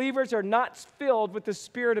 Unbelievers are not filled with the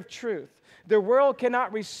Spirit of truth. The world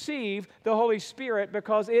cannot receive the Holy Spirit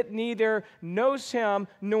because it neither knows Him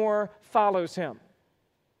nor follows Him.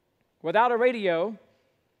 Without a radio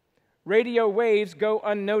waves go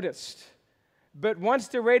unnoticed. But once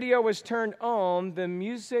the radio is turned on, the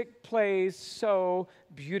music plays so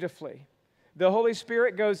beautifully. The Holy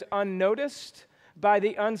Spirit goes unnoticed by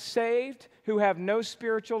the unsaved who have no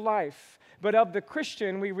spiritual life. But of the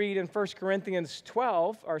Christian, we read in 1 Corinthians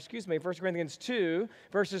 2,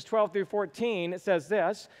 verses 12 through 14, it says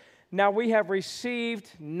this, "Now we have received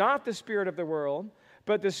not the spirit of the world,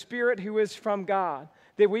 but the Spirit who is from God,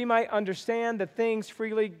 that we might understand the things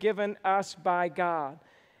freely given us by God.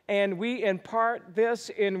 And we impart this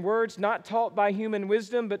in words not taught by human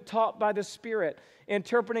wisdom, but taught by the Spirit,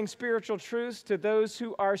 interpreting spiritual truths to those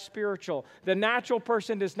who are spiritual. The natural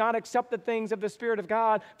person does not accept the things of the Spirit of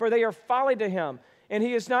God, for they are folly to him, and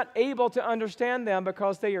he is not able to understand them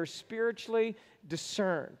because they are spiritually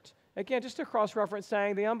discerned." Again, just a cross-reference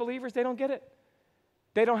saying the unbelievers, they don't get it.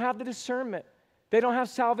 They don't have the discernment. They don't have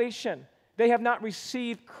salvation. They have not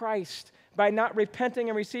received Christ. By not repenting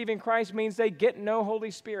and receiving Christ means they get no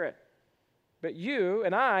Holy Spirit. But you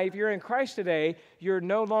and I, if you're in Christ today, you're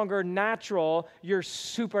no longer natural, you're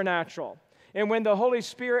supernatural. And when the Holy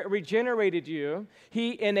Spirit regenerated you,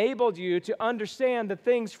 He enabled you to understand the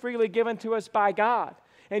things freely given to us by God.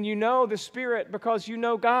 And you know the Spirit because you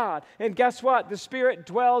know God. And guess what? The Spirit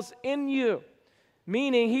dwells in you,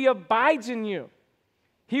 meaning He abides in you.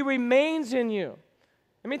 He remains in you.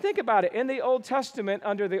 I mean, think about it. In the Old Testament,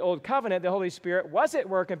 under the Old Covenant, the Holy Spirit was at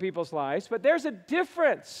work in people's lives, but there's a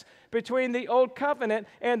difference between the Old Covenant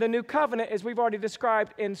and the New Covenant, as we've already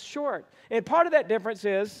described in short. And part of that difference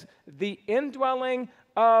is the indwelling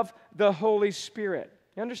of the Holy Spirit.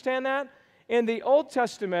 You understand that? In the Old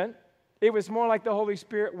Testament, it was more like the Holy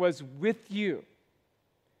Spirit was with you.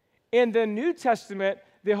 In the New Testament,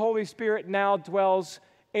 the Holy Spirit now dwells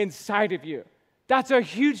inside of you. That's a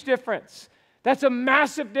huge difference. That's a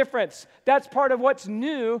massive difference. That's part of what's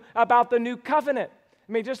new about the new covenant.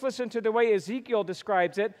 I mean, just listen to the way Ezekiel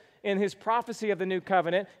describes it in his prophecy of the new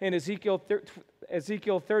covenant in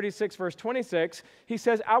Ezekiel 36, verse 26. He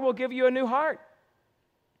says, "I will give you a new heart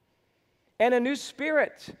and a new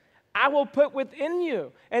spirit I will put within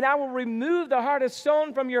you, and I will remove the heart of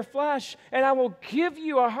stone from your flesh, and I will give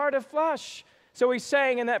you a heart of flesh." So he's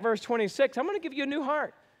saying in that verse 26, I'm going to give you a new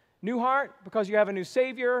heart. New heart because you have a new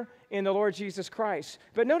Savior in the Lord Jesus Christ.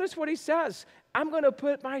 But notice what he says. I'm going to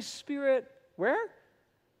put my Spirit where?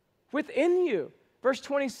 Within you. Verse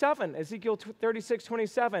 27, Ezekiel 36,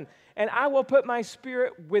 27. "And I will put my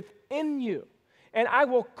Spirit within you, and I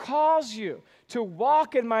will cause you to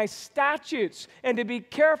walk in my statutes and to be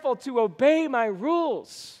careful to obey my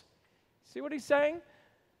rules." See what he's saying?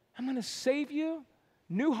 I'm going to save you,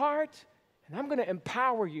 new heart, and I'm going to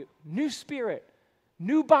empower you, new spirit,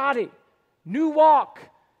 new body, new walk,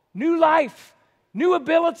 new life, new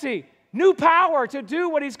ability, new power to do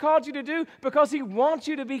what He's called you to do because He wants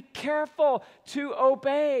you to be careful to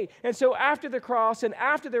obey. And so after the cross and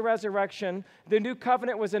after the resurrection, the new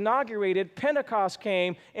covenant was inaugurated, Pentecost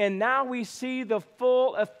came, and now we see the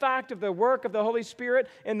full effect of the work of the Holy Spirit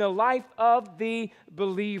in the life of the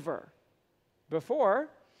believer. Before,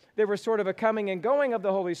 there was sort of a coming and going of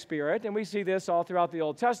the Holy Spirit, and we see this all throughout the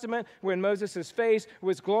Old Testament when Moses' face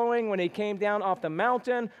was glowing when he came down off the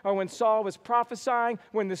mountain, or when Saul was prophesying,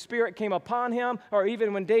 when the Spirit came upon him, or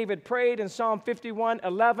even when David prayed in Psalm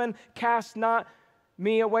 51:11, "Cast not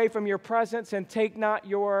me away from your presence and take not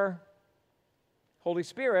your Holy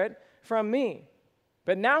Spirit from me."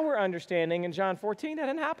 But now we're understanding in John 14 that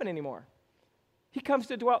didn't happen anymore. He comes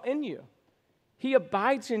to dwell in you. He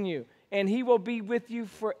abides in you. And He will be with you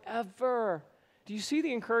forever. Do you see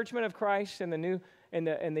the encouragement of Christ in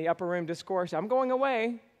the upper room discourse? I'm going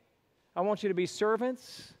away. I want you to be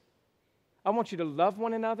servants. I want you to love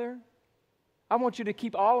one another. I want you to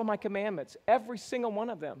keep all of my commandments, every single one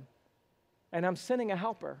of them. And I'm sending a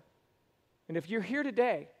helper. And if you're here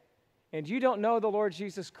today and you don't know the Lord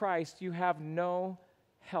Jesus Christ, you have no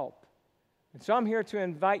help. And so I'm here to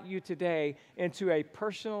invite you today into a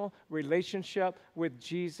personal relationship with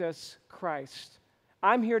Jesus Christ.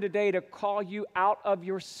 I'm here today to call you out of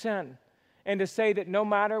your sin and to say that no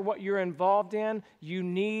matter what you're involved in, you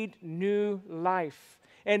need new life.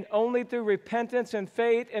 And only through repentance and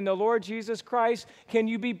faith in the Lord Jesus Christ can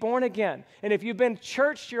you be born again. And if you've been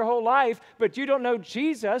churched your whole life, but you don't know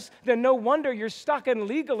Jesus, then no wonder you're stuck in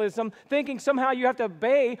legalism, thinking somehow you have to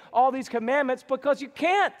obey all these commandments, because you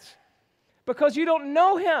can't, because you don't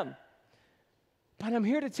know him. But I'm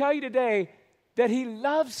here to tell you today that he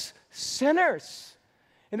loves sinners,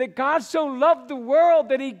 and that God so loved the world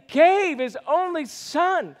that he gave his only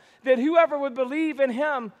Son, that whoever would believe in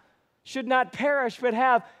him should not perish but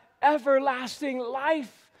have everlasting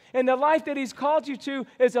life. And the life that he's called you to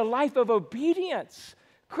is a life of obedience.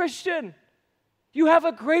 Christian, you have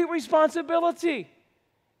a great responsibility.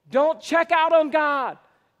 Don't check out on God.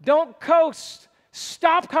 Don't coast.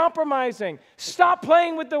 Stop compromising. Stop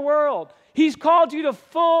playing with the world. He's called you to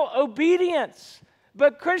full obedience.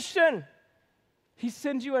 But Christian, he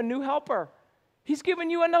sends you a new helper. He's given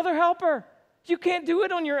you another helper. You can't do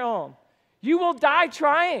it on your own. You will die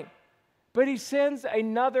trying. But he sends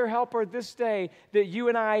another helper this day that you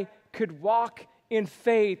and I could walk in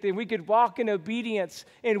faith, and we could walk in obedience,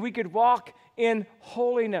 and we could walk in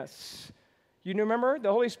holiness. You remember,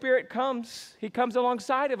 the Holy Spirit comes. He comes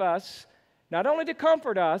alongside of us, not only to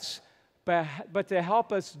comfort us, but to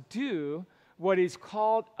help us do what he's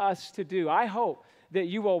called us to do. I hope that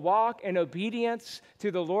you will walk in obedience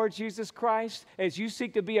to the Lord Jesus Christ as you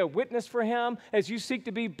seek to be a witness for him, as you seek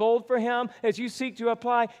to be bold for him, as you seek to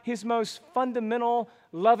apply his most fundamental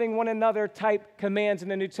loving one another type commands in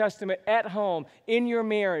the New Testament at home, in your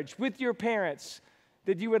marriage, with your parents,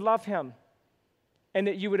 that you would love him and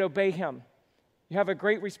that you would obey him. You have a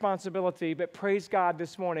great responsibility, but praise God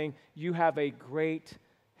this morning, you have a great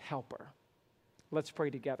helper. Let's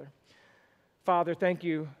pray together. Father, thank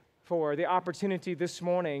you for the opportunity this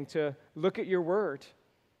morning to look at your word.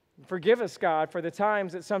 Forgive us, God, for the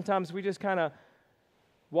times that sometimes we just kind of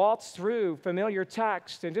waltz through familiar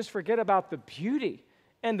text and just forget about the beauty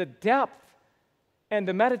and the depth and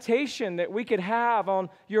the meditation that we could have on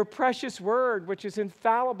your precious word, which is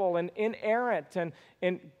infallible and inerrant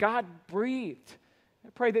and God-breathed. I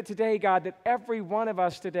pray that today, God, that every one of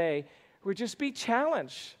us today would just be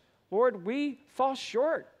challenged. Lord, we fall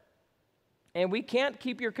short. And we can't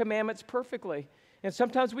keep your commandments perfectly. And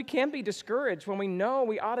sometimes we can be discouraged when we know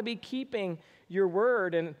we ought to be keeping your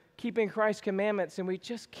word and keeping Christ's commandments, and we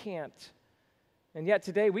just can't. And yet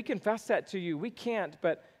today we confess that to you. We can't,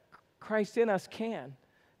 but Christ in us can.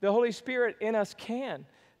 The Holy Spirit in us can.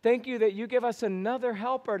 Thank you that you give us another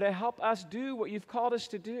helper to help us do what you've called us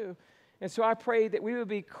to do. And so I pray that we would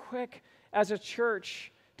be quick as a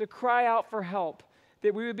church to cry out for help,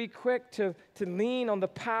 that we would be quick to lean on the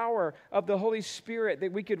power of the Holy Spirit,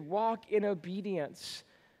 that we could walk in obedience.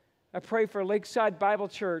 I pray for Lakeside Bible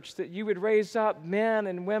Church that you would raise up men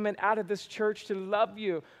and women out of this church to love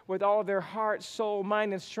you with all of their heart, soul,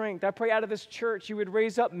 mind, and strength. I pray out of this church you would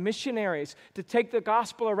raise up missionaries to take the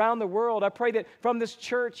gospel around the world. I pray that from this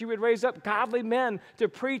church you would raise up godly men to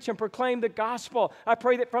preach and proclaim the gospel. I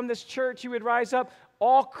pray that from this church you would rise up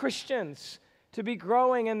all Christians to be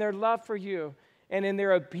growing in their love for you and in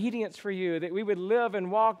their obedience for you, that we would live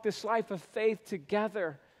and walk this life of faith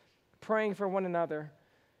together, praying for one another.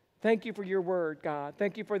 Thank you for your word, God.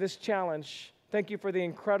 Thank you for this challenge. Thank you for the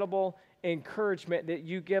incredible encouragement that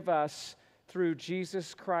you give us through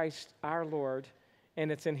Jesus Christ our Lord.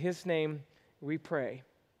 And it's in his name we pray.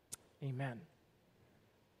 Amen.